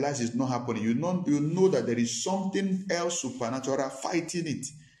now realize it's not happening, you know that there is something else supernatural fighting it.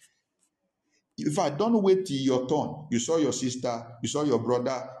 If I don't wait till your turn, you saw your sister, you saw your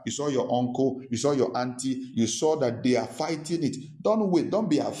brother, you saw your uncle, you saw your auntie, you saw that they are fighting it. Don't wait. Don't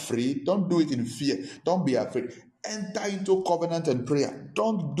be afraid. Don't do it in fear. Don't be afraid. Enter into covenant and prayer.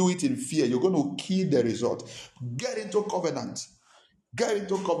 Don't do it in fear. You're going to kill the result. Get into covenant. Get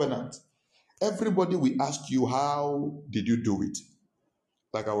into covenant. Everybody will ask you, how did you do it?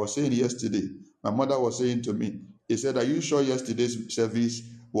 Like I was saying yesterday, my mother was saying to me, he said, are you sure yesterday's service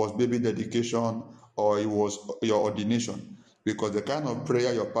was baby dedication or it was your ordination? Because the kind of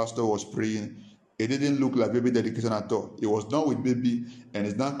prayer your pastor was praying, it didn't look like baby dedication at all. It was done with baby and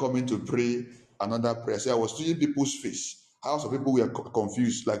it's not coming to pray another prayer. So I was seeing people's face. How some people were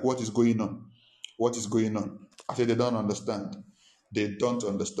confused, like what is going on? What is going on? I said they don't understand. They don't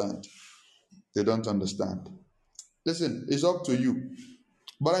understand. They don't understand. Listen, it's up to you.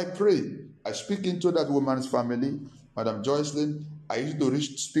 But I pray, I speak into that woman's family, Madam Joycelyn. I used to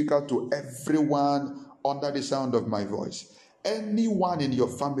speak out to everyone under the sound of my voice. Anyone in your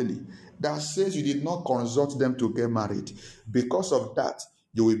family that says you did not consult them to get married, because of that,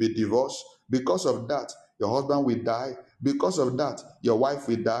 you will be divorced. Because of that, your husband will die. Because of that, your wife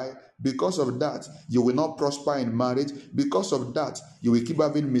will die. Because of that, you will not prosper in marriage. Because of that, you will keep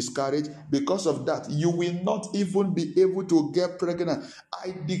having miscarriage. Because of that, you will not even be able to get pregnant.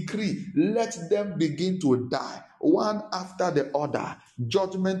 I decree, let them begin to die, one after the other.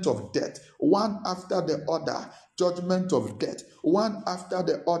 Judgment of death, one after the other. Judgment of death, one after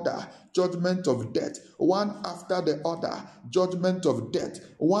the other. Judgment of death, one after the other. Judgment of death,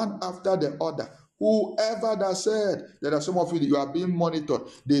 one after the other. Whoever that said, there are some of you that you are being monitored.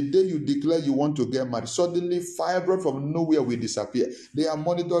 The day you declare you want to get married, suddenly fibroid from nowhere will disappear. They are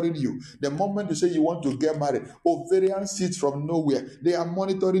monitoring you. The moment you say you want to get married, ovarian cysts from nowhere, they are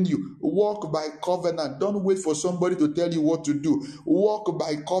monitoring you. Walk by covenant. Don't wait for somebody to tell you what to do. Walk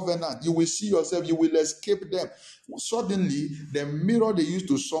by covenant. You will see yourself. You will escape them. Suddenly, the mirror they used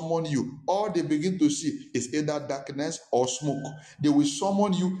to summon you, all they begin to see is either darkness or smoke. They will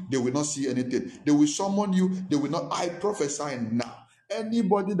summon you, they will not see anything. They will summon you, they will not. I prophesy now.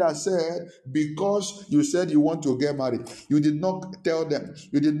 Anybody that said, because you said you want to get married, you did not tell them,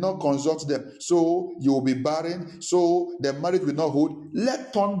 you did not consult them, so you will be barren, so the marriage will not hold,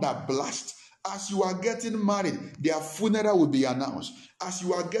 let thunder blast. As you are getting married, their funeral will be announced. As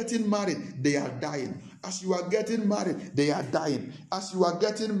you are getting married, they are dying. As you are getting married, they are dying. As you are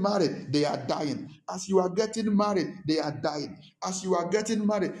getting married, they are dying. As you are getting married, they are dying. As you are getting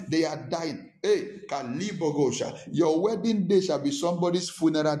married, they are dying. Hey, Kalibogosha, your wedding day shall be somebody's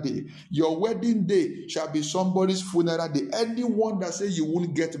funeral day. Your wedding day shall be somebody's funeral day. Anyone that says you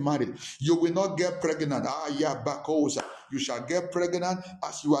won't get married, you will not get pregnant. Bakosa. You shall get pregnant.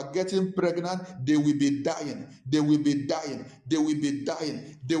 As you are getting pregnant, they will be dying. They will be dying. They will be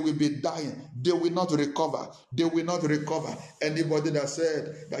dying. They will be dying. They will not recover. They will not recover. Anybody that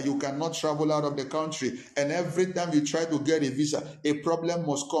said that you cannot travel out of the country and every time you try to get a visa, a problem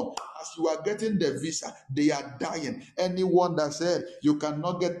must come. As you are getting the visa, they are dying. Anyone that said you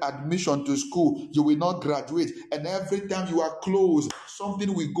cannot get admission to school, you will not graduate, and every time you are close,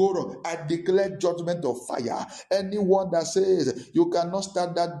 something will go wrong. I declare judgment of fire. Anyone that says you cannot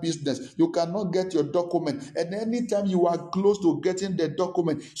start that business, you cannot get your document, and anytime you are close to getting the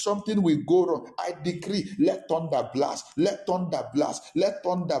document, something will go wrong. I decree, let thunder blast, let thunder blast, let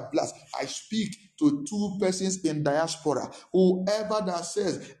thunder blast. I speak to 2 persons in diaspora. Whoever that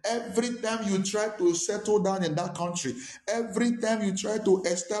says, every time you try to settle down in that country, every time you try to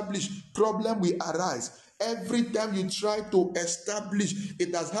establish, problem will arise. Every time you try to establish,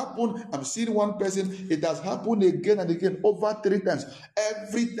 it has happened. I'm seeing one person, it has happened again and again, over 3 times.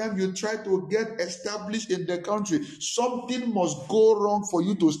 Every time you try to get established in the country, something must go wrong for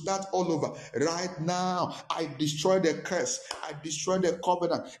you to start all over. Right now, I destroy the curse, I destroy the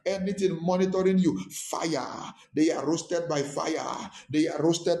covenant. Anything monitoring you, fire. They are roasted by fire. They are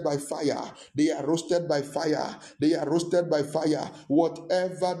roasted by fire. They are roasted by fire. They are roasted by fire.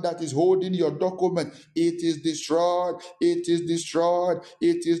 Whatever that is holding your document, it is destroyed. It is destroyed.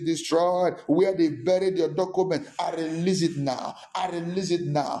 It is destroyed. Where they buried your document, I release it now. I release it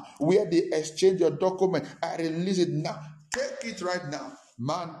now. Where they exchange your document, I release it now. Take it right now.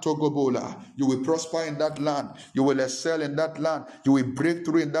 Man Togobola, you will prosper in that land. You will excel in that land. You will break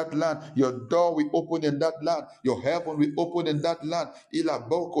through in that land. Your door will open in that land. Your heaven will open in that land.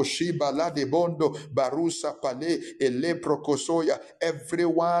 Ilaboko Shiba Lade Bondo Barusa Pale Ele Prokosoya.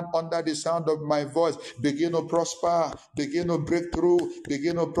 Everyone under the sound of my voice, begin to prosper, begin to break through,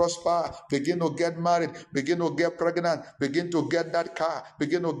 begin to prosper, begin to get married, begin to get pregnant, begin to get that car,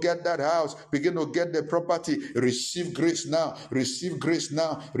 begin to get that house, begin to get the property. Receive grace now. Receive grace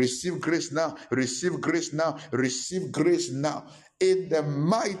now, receive grace now, receive grace now, receive grace now. In the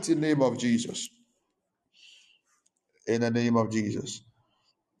mighty name of Jesus. In the name of Jesus.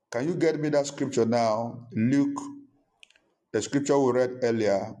 Can you get me that scripture now? Luke, the scripture we read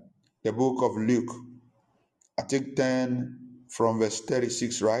earlier, the book of Luke, I think 10 from verse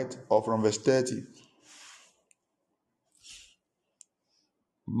 36, right? Or from verse 30.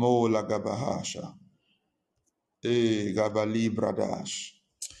 Mola Gabahasha. Gabali Bradash.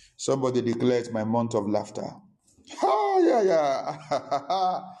 Somebody declares my month of laughter. Oh,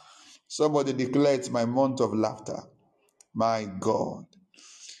 yeah. Somebody declared my month of laughter. My God.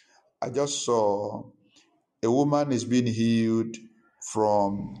 I just saw a woman is being healed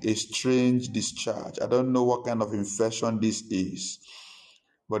from a strange discharge. I don't know what kind of infection this is.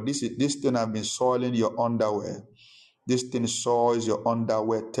 But this thing has been soiling your underwear. This thing soils your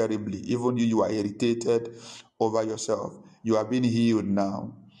underwear terribly. Even you are irritated over yourself. You are being healed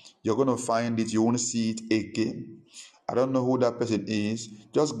now. You're going to find it. You won't see it again. I don't know who that person is.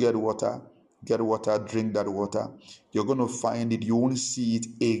 Just get water. Get water. Drink that water. You're going to find it. You won't see it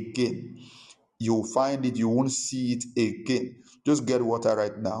again. You'll find it. You won't see it again. Just get water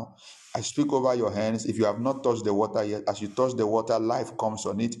right now. I speak over your hands. If you have not touched the water yet, as you touch the water, life comes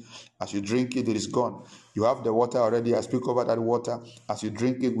on it. As you drink it, it is gone. You have the water already. I speak over that water. As you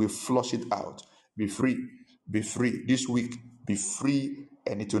drink it, we flush it out. Be free. Be free. This week, be free,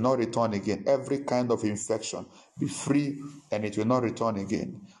 and it will not return again. Every kind of infection, be free, and it will not return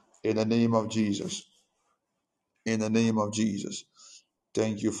again. In the name of Jesus. In the name of Jesus.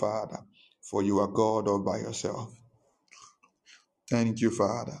 Thank you, Father, for you are God all by yourself. Thank you,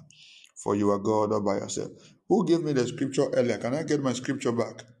 Father, for you are God all by yourself. Who gave me the scripture earlier? Can I get my scripture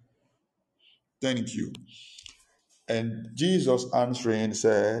back? Thank you. And Jesus answering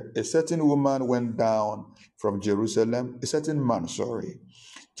said, a certain woman went down from Jerusalem,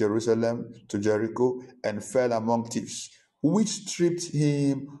 Jerusalem to Jericho, and fell among thieves, which stripped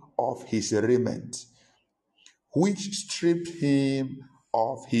him of his raiment.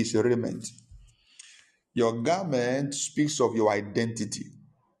 Your garment speaks of your identity.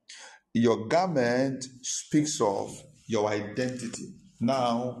 Your garment speaks of your identity.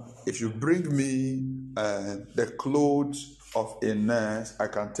 Now, if you bring me the clothes of a nurse, I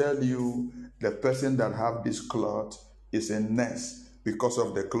can tell you the person that have this cloth is a nurse because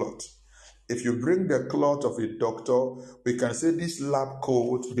of the cloth. If you bring the cloth of a doctor, we can say this lab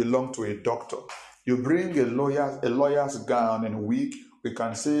coat belongs to a doctor. You bring a lawyer's gown and wig, we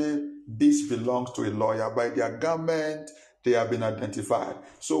can say this belongs to a lawyer. By their garment, they have been identified.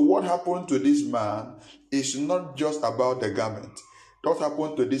 So what happened to this man is not just about the garment. What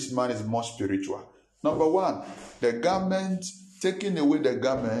happened to this man is more spiritual. Number one, the garment, taking away the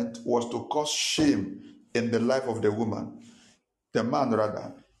garment was to cause shame in the life of the woman. The man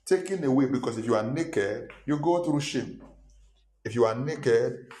rather. Taking away, because if you are naked, you go through shame. If you are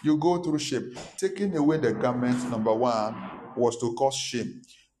naked, you go through shame. Taking away the garment, number one, was to cause shame.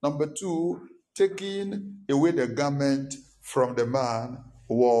 Number two, taking away the garment from the man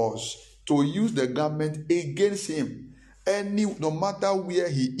was to use the garment against him. No matter where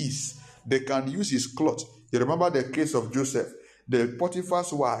he is, they can use his cloth. You remember the case of Joseph. The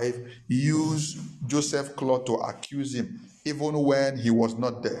Potiphar's wife used Joseph's cloth to accuse him, even when he was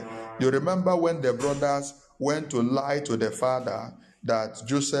not there. You remember when the brothers went to lie to the father that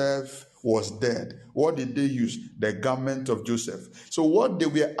Joseph was dead. What did they use? The garment of Joseph. So what they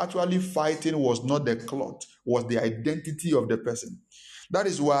were actually fighting was not the cloth, was the identity of the person. That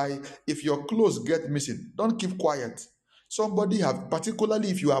is why if your clothes get missing, don't keep quiet. Somebody have, particularly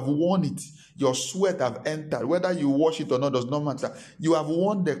if you have worn it, your sweat have entered, whether you wash it or not does not matter. You have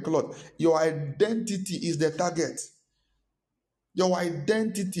worn the cloth. Your identity is the target. Your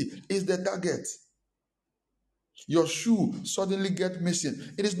identity is the target. Your shoe suddenly get missing.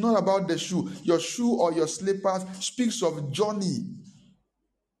 It is not about the shoe. Your shoe or your slippers speaks of journey.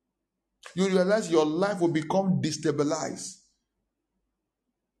 You realize your life will become destabilized.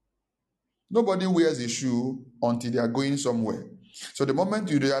 Nobody wears a shoe until they are going somewhere. So the moment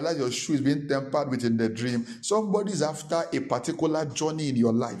you realize your shoe is being tampered with in the dream, somebody is after a particular journey in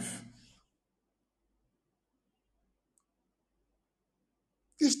your life.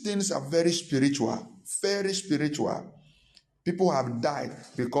 These things are very spiritual, very spiritual. People have died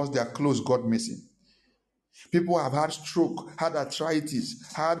because their clothes got missing. People have had stroke, had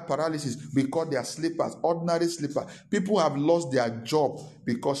arthritis, had paralysis because they are slippers, ordinary slippers. People have lost their job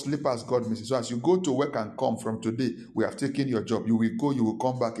because slippers got missing. So as you go to work and come from today, we have taken your job. You will go, you will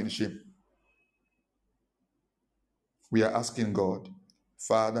come back in shame. We are asking God,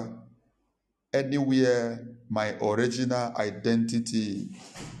 Father, anywhere my original identity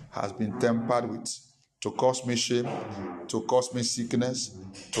has been tampered with to cause me shame, to cause me sickness,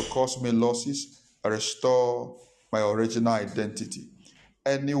 to cause me losses, restore my original identity.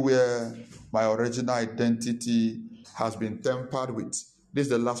 Anywhere my original identity has been tampered with. This is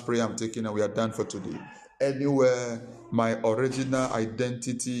the last prayer I'm taking and we are done for today. Anywhere my original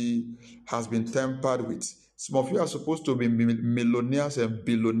identity has been tampered with. Some of you are supposed to be millionaires and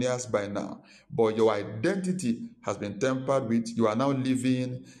billionaires by now, but your identity has been tampered with. You are now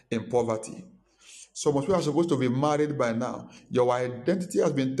living in poverty. Some of you are supposed to be married by now. Your identity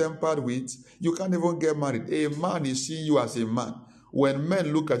has been tampered with. You can't even get married. A man is seeing you as a man. When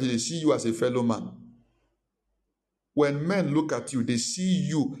men look at you, they see you as a fellow man. When men look at you, they see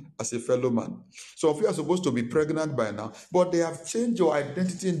you as a fellow man. Some of you are supposed to be pregnant by now, but they have changed your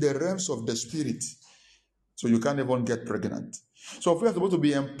identity in the realms of the spirit. So you can't even get pregnant. So if you are supposed to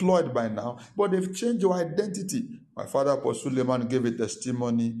be employed by now, but they've changed your identity. My father, Apostle Suleiman, gave a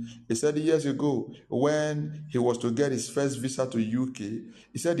testimony. He said years ago, when he was to get his first visa to UK,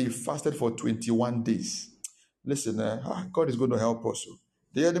 he said he fasted for 21 days. Listen, God is going to help us.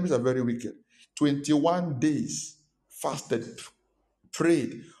 The enemies are very wicked. 21 days fasted,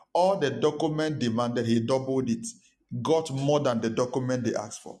 prayed. All the document demanded, he doubled it. Got more than the document they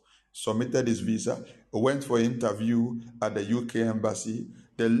asked for. Submitted his visa, went for an interview at the UK embassy.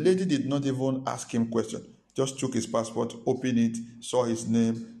 The lady did not even ask him questions. Just took his passport, opened it, saw his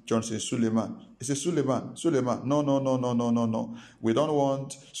name, Johnson Suleiman. He said, Suleiman. No. We don't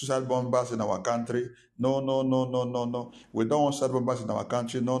want suicide bombers in our country. No. We don't want suicide bombers in our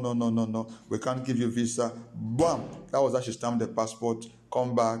country. No. We can't give you visa. Bam! That was how she stamped the passport.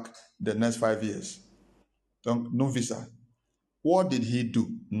 Come back the next 5 years. No visa. What did he do?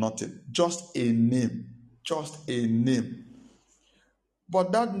 Nothing. Just a name. Just a name.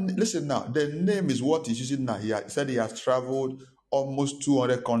 But that, listen now, the name is what he's using now. He said he has traveled almost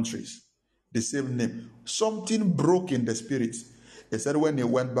 200 countries. The same name. Something broke in the spirit. He said when he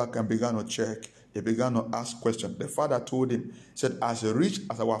went back and began to check, he began to ask questions. The father told him, said, as rich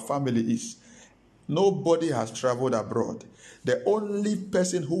as our family is, nobody has traveled abroad. The only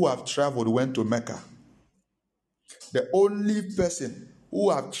person who have traveled went to Mecca. The only person who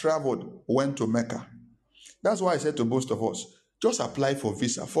have traveled went to Mecca. That's why I said to most of us, just apply for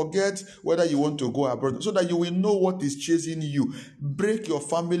visa. Forget whether you want to go abroad so that you will know what is chasing you. Break your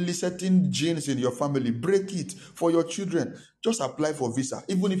family, certain genes in your family. Break it for your children. Just apply for visa.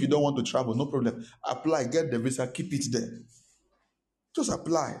 Even if you don't want to travel, no problem. Apply, get the visa, keep it there. Just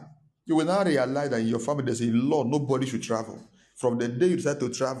apply. You will now realize that in your family there's a law, nobody should travel. From the day you decide to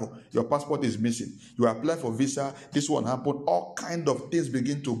travel, your passport is missing. You apply for visa, this one happened, all kind of things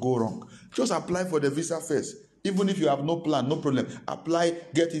begin to go wrong. Just apply for the visa first. Even if you have no plan, no problem. Apply,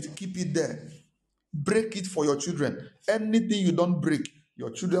 get it, keep it there. Break it for your children. Anything you don't break, your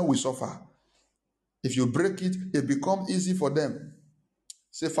children will suffer. If you break it, it becomes easy for them.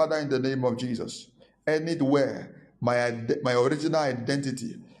 Say, Father, in the name of Jesus, anywhere my original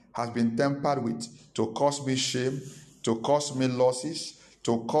identity has been tampered with to cause me shame, to cause me losses,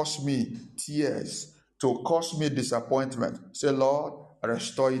 to cause me tears, to cause me disappointment. Say, Lord,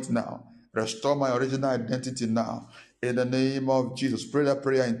 restore it now. Restore my original identity now. In the name of Jesus. Pray that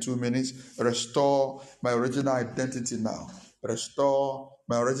prayer in 2 minutes. Restore my original identity now. Restore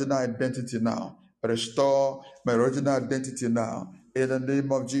my original identity now. Restore my original identity now. In the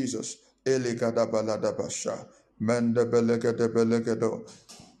name of Jesus. Eligadabaladabasha. Mendebelegedebelegado.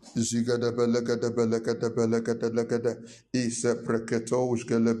 Zigada belagada belagada belagada lagada isa preketos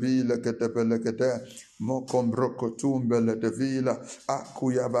galabila gada belagada mokombrokotum beladavila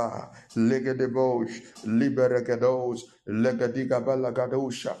akuyaba legade bosh liberagados legadiga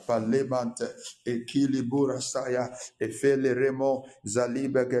balagadosha palemante ekilibura saya efele remo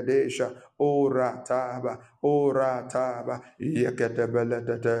zaliba gadesha ora taba yagada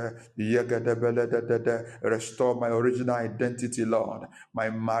beladada. Restore my original identity, Lord, my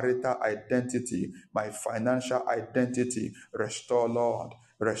marital identity, my financial identity. Restore, Lord.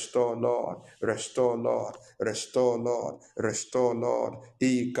 Restore, Lord. Restore, Lord. Restore, Lord. Restore, Lord.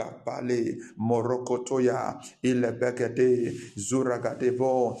 Ika pale morokotoya ilebegede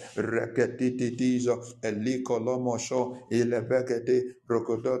zuragadebo reketitizo eliko lomosho ilebegede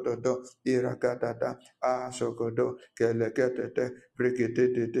rogodododo iragadada asogodo kelegedede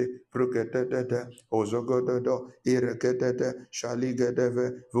brigedede brigedede ozogododo iregedede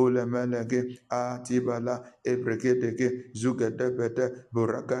shaligedeve vulemenege atibala ebregedege zugedebede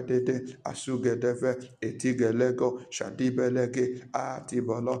buragadede asugedeve etigelego shadibelege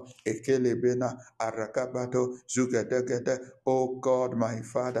atibalo ekelebena arakabado zugedegede. Oh God, my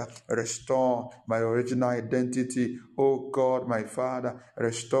Father, restore my original identity. Oh God, my Father,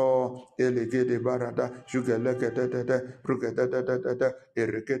 restore elegede barada zugelegedede brugedede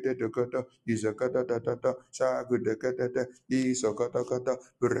irregedede izagedede sagudegede isogedegede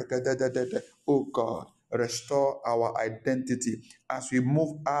brugedede. Oh God, restore our identity as we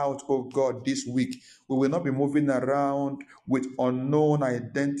move out, oh God, this week. We will not be moving around with unknown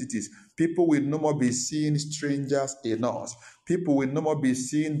identities. People will no more be seeing strangers in us. People will no more be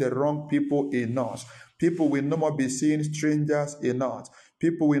seeing the wrong people in us. People will no more be seeing strangers in us.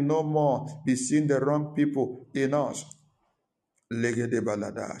 People will no more be seeing the wrong people in us. Legede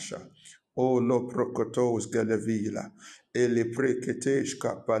baladasha. O lo prokotos gelevila. Ele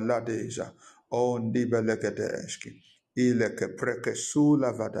preketeshka paladeja. O ndibelegedeski. Ile ke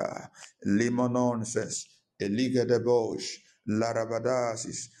prekesula vada. Limononses. Eliga de bosh.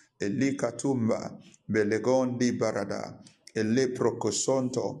 Larabadasis. Elikatumba. Belegondi barada. Ele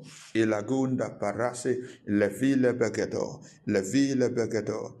procosonto, ilagunda parase, le ville begedo, le ville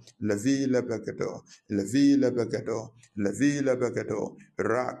begedo, le ville begedo, le ville begedo, le ville begedo,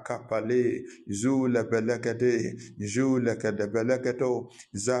 rakapale, zule belegede, jule kede belegedo,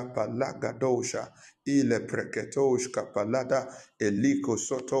 zapalagadosha, ile preketosh kapalada, eliko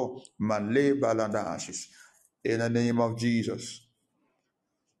soto, male baladashis. In the name of Jesus,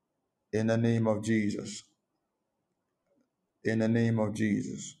 in the name of Jesus, in the name of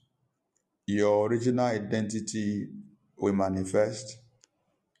Jesus. Your original identity will manifest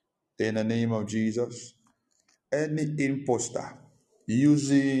in the name of Jesus. Any imposter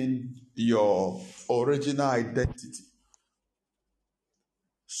using your original identity,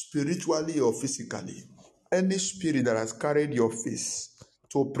 spiritually or physically, any spirit that has carried your face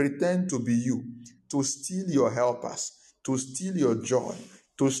to pretend to be you, to steal your helpers, to steal your joy,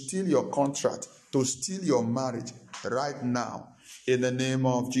 to steal your contract, to steal your marriage, right now, in the name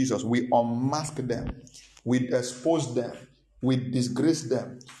of Jesus, we unmask them, we expose them, we disgrace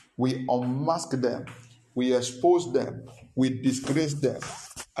them, we unmask them, we expose them, we disgrace them.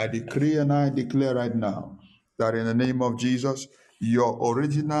 I decree and I declare right now that in the name of Jesus, your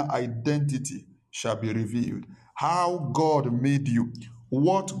original identity shall be revealed. How God made you,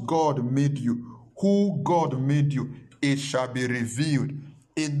 what God made you, who God made you, it shall be revealed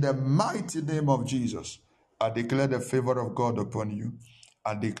in the mighty name of Jesus. I declare the favor of God upon you.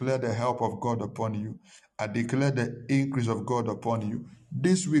 I declare the help of God upon you. I declare the increase of God upon you.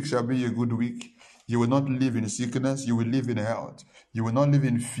 This week shall be a good week. You will not live in sickness, you will live in health. You will not live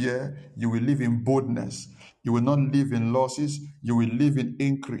in fear, you will live in boldness. You will not live in losses, you will live in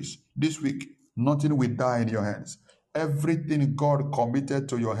increase. This week, nothing will die in your hands. Everything God committed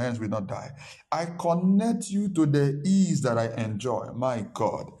to your hands will not die. I connect you to the ease that I enjoy. My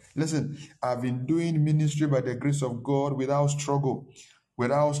God. Listen, I've been doing ministry by the grace of God without struggle.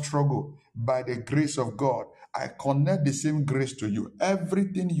 Without struggle, by the grace of God. I connect the same grace to you.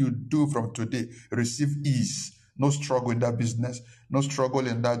 Everything you do from today, receive ease. No struggle in that business, no struggle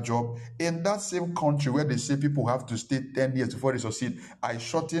in that job. In that same country where they say people have to stay 10 years before they succeed, I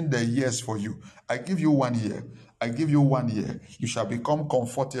shorten the years for you. I give you 1 year. I give you 1 year. You shall become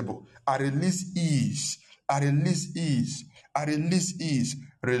comfortable. I release ease. I release ease. I release ease.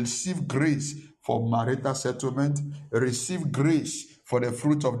 Receive grace for marital settlement. Receive grace for the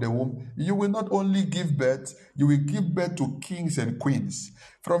fruit of the womb. You will not only give birth, you will give birth to kings and queens.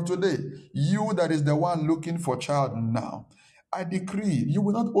 From today, you that is the one looking for child now, I decree you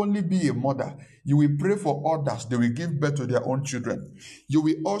will not only be a mother, you will pray for others, they will give birth to their own children. You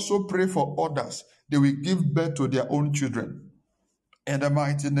will also pray for others, they will give birth to their own children. In the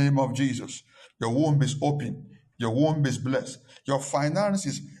mighty name of Jesus, your womb is open. Your womb is blessed. Your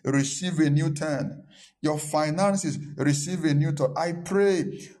finances receive a new turn. Your finances receive a new turn. I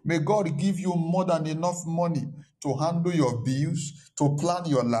pray, may God give you more than enough money to handle your bills, to plan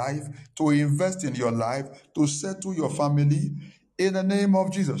your life, to invest in your life, to settle your family. In the name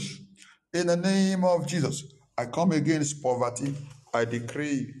of Jesus. In the name of Jesus, I come against poverty. I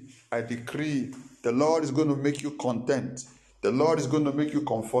decree, the Lord is going to make you content. The Lord is going to make you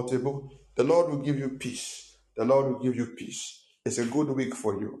comfortable. The Lord will give you peace. The Lord will give you peace. It's a good week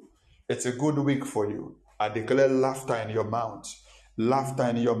for you. It's a good week for you. I declare laughter in your mouth. Laughter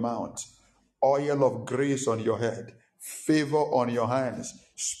in your mouth. Oil of grace on your head. Favor on your hands.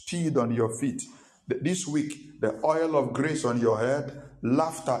 Speed on your feet. This week, the oil of grace on your head,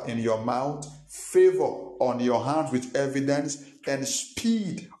 laughter in your mouth, favor on your hands with evidence, and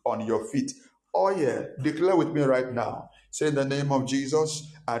speed on your feet. Oil, declare with me right now. Say in the name of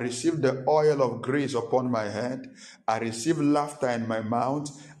Jesus, I receive the oil of grace upon my head. I receive laughter in my mouth.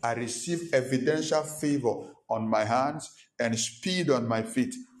 I receive evidential favor on my hands and speed on my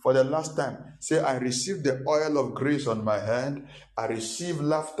feet. For the last time, say, I receive the oil of grace on my hand. I receive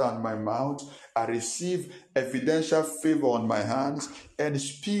laughter on my mouth. I receive evidential favor on my hands and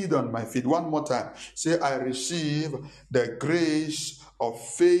speed on my feet. One more time. Say, I receive the grace of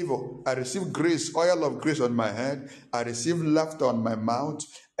favor. I receive grace, oil of grace on my head. I receive laughter on my mouth,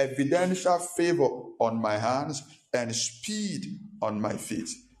 evidential favor on my hands, and speed on my feet.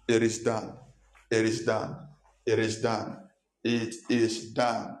 It is done. It is done. It is done. It is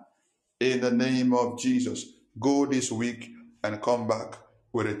done. In the name of Jesus, go this week and come back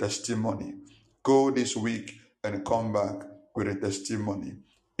with a testimony. Go this week and come back with a testimony.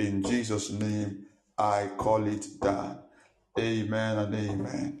 In Jesus' name, I call it done. Amen and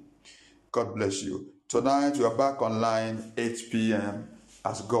amen. God bless you. Tonight we are back online 8 p.m.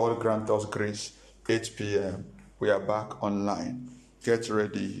 as God grant us grace. 8 p.m. we are back online. Get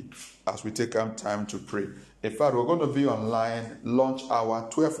ready as we take our time to pray. In fact, we're going to be online lunch hour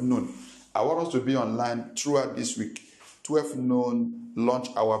 12 noon. I want us to be online throughout this week. 12 noon lunch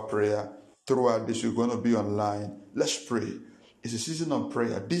hour prayer throughout this week. We're going to be online. Let's pray. It's a season of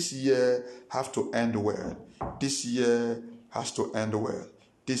prayer. This year has to end well. This year has to end well.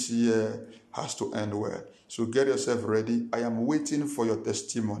 This year has to end well. So get yourself ready. I am waiting for your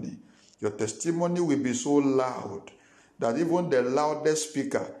testimony. Your testimony will be so loud that even the loudest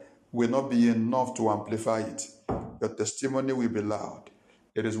speaker will not be enough to amplify it. Your testimony will be loud.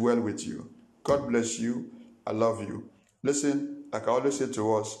 It is well with you. God bless you. I love you. Listen, like I always say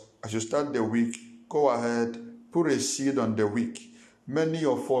to us, as you start the week, go ahead, put a seed on the week. Many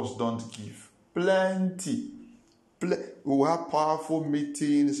of us don't give. Plenty. We have powerful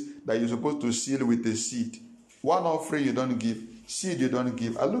meetings that you're supposed to seal with a seed. One offering you don't give, seed you don't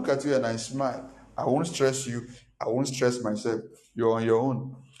give. I look at you and I smile. I won't stress you. I won't stress myself. You're on your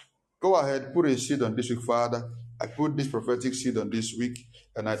own. Go ahead, put a seed on this week, Father. I put this prophetic seed on this week,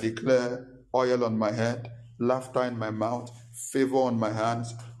 and I declare oil on my head, laughter in my mouth, favor on my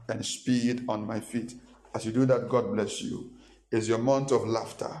hands, and speed on my feet. As you do that, God bless you. It's your month of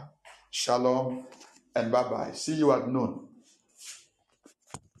laughter. Shalom and bye-bye. See you at noon.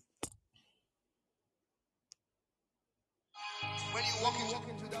 When you walk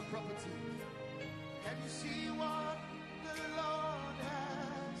into that property, can you see what the Lord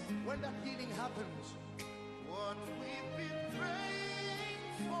has? When that healing happens, what we've been praying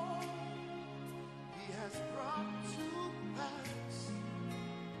for, He has brought to pass.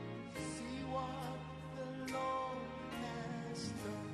 See what the Lord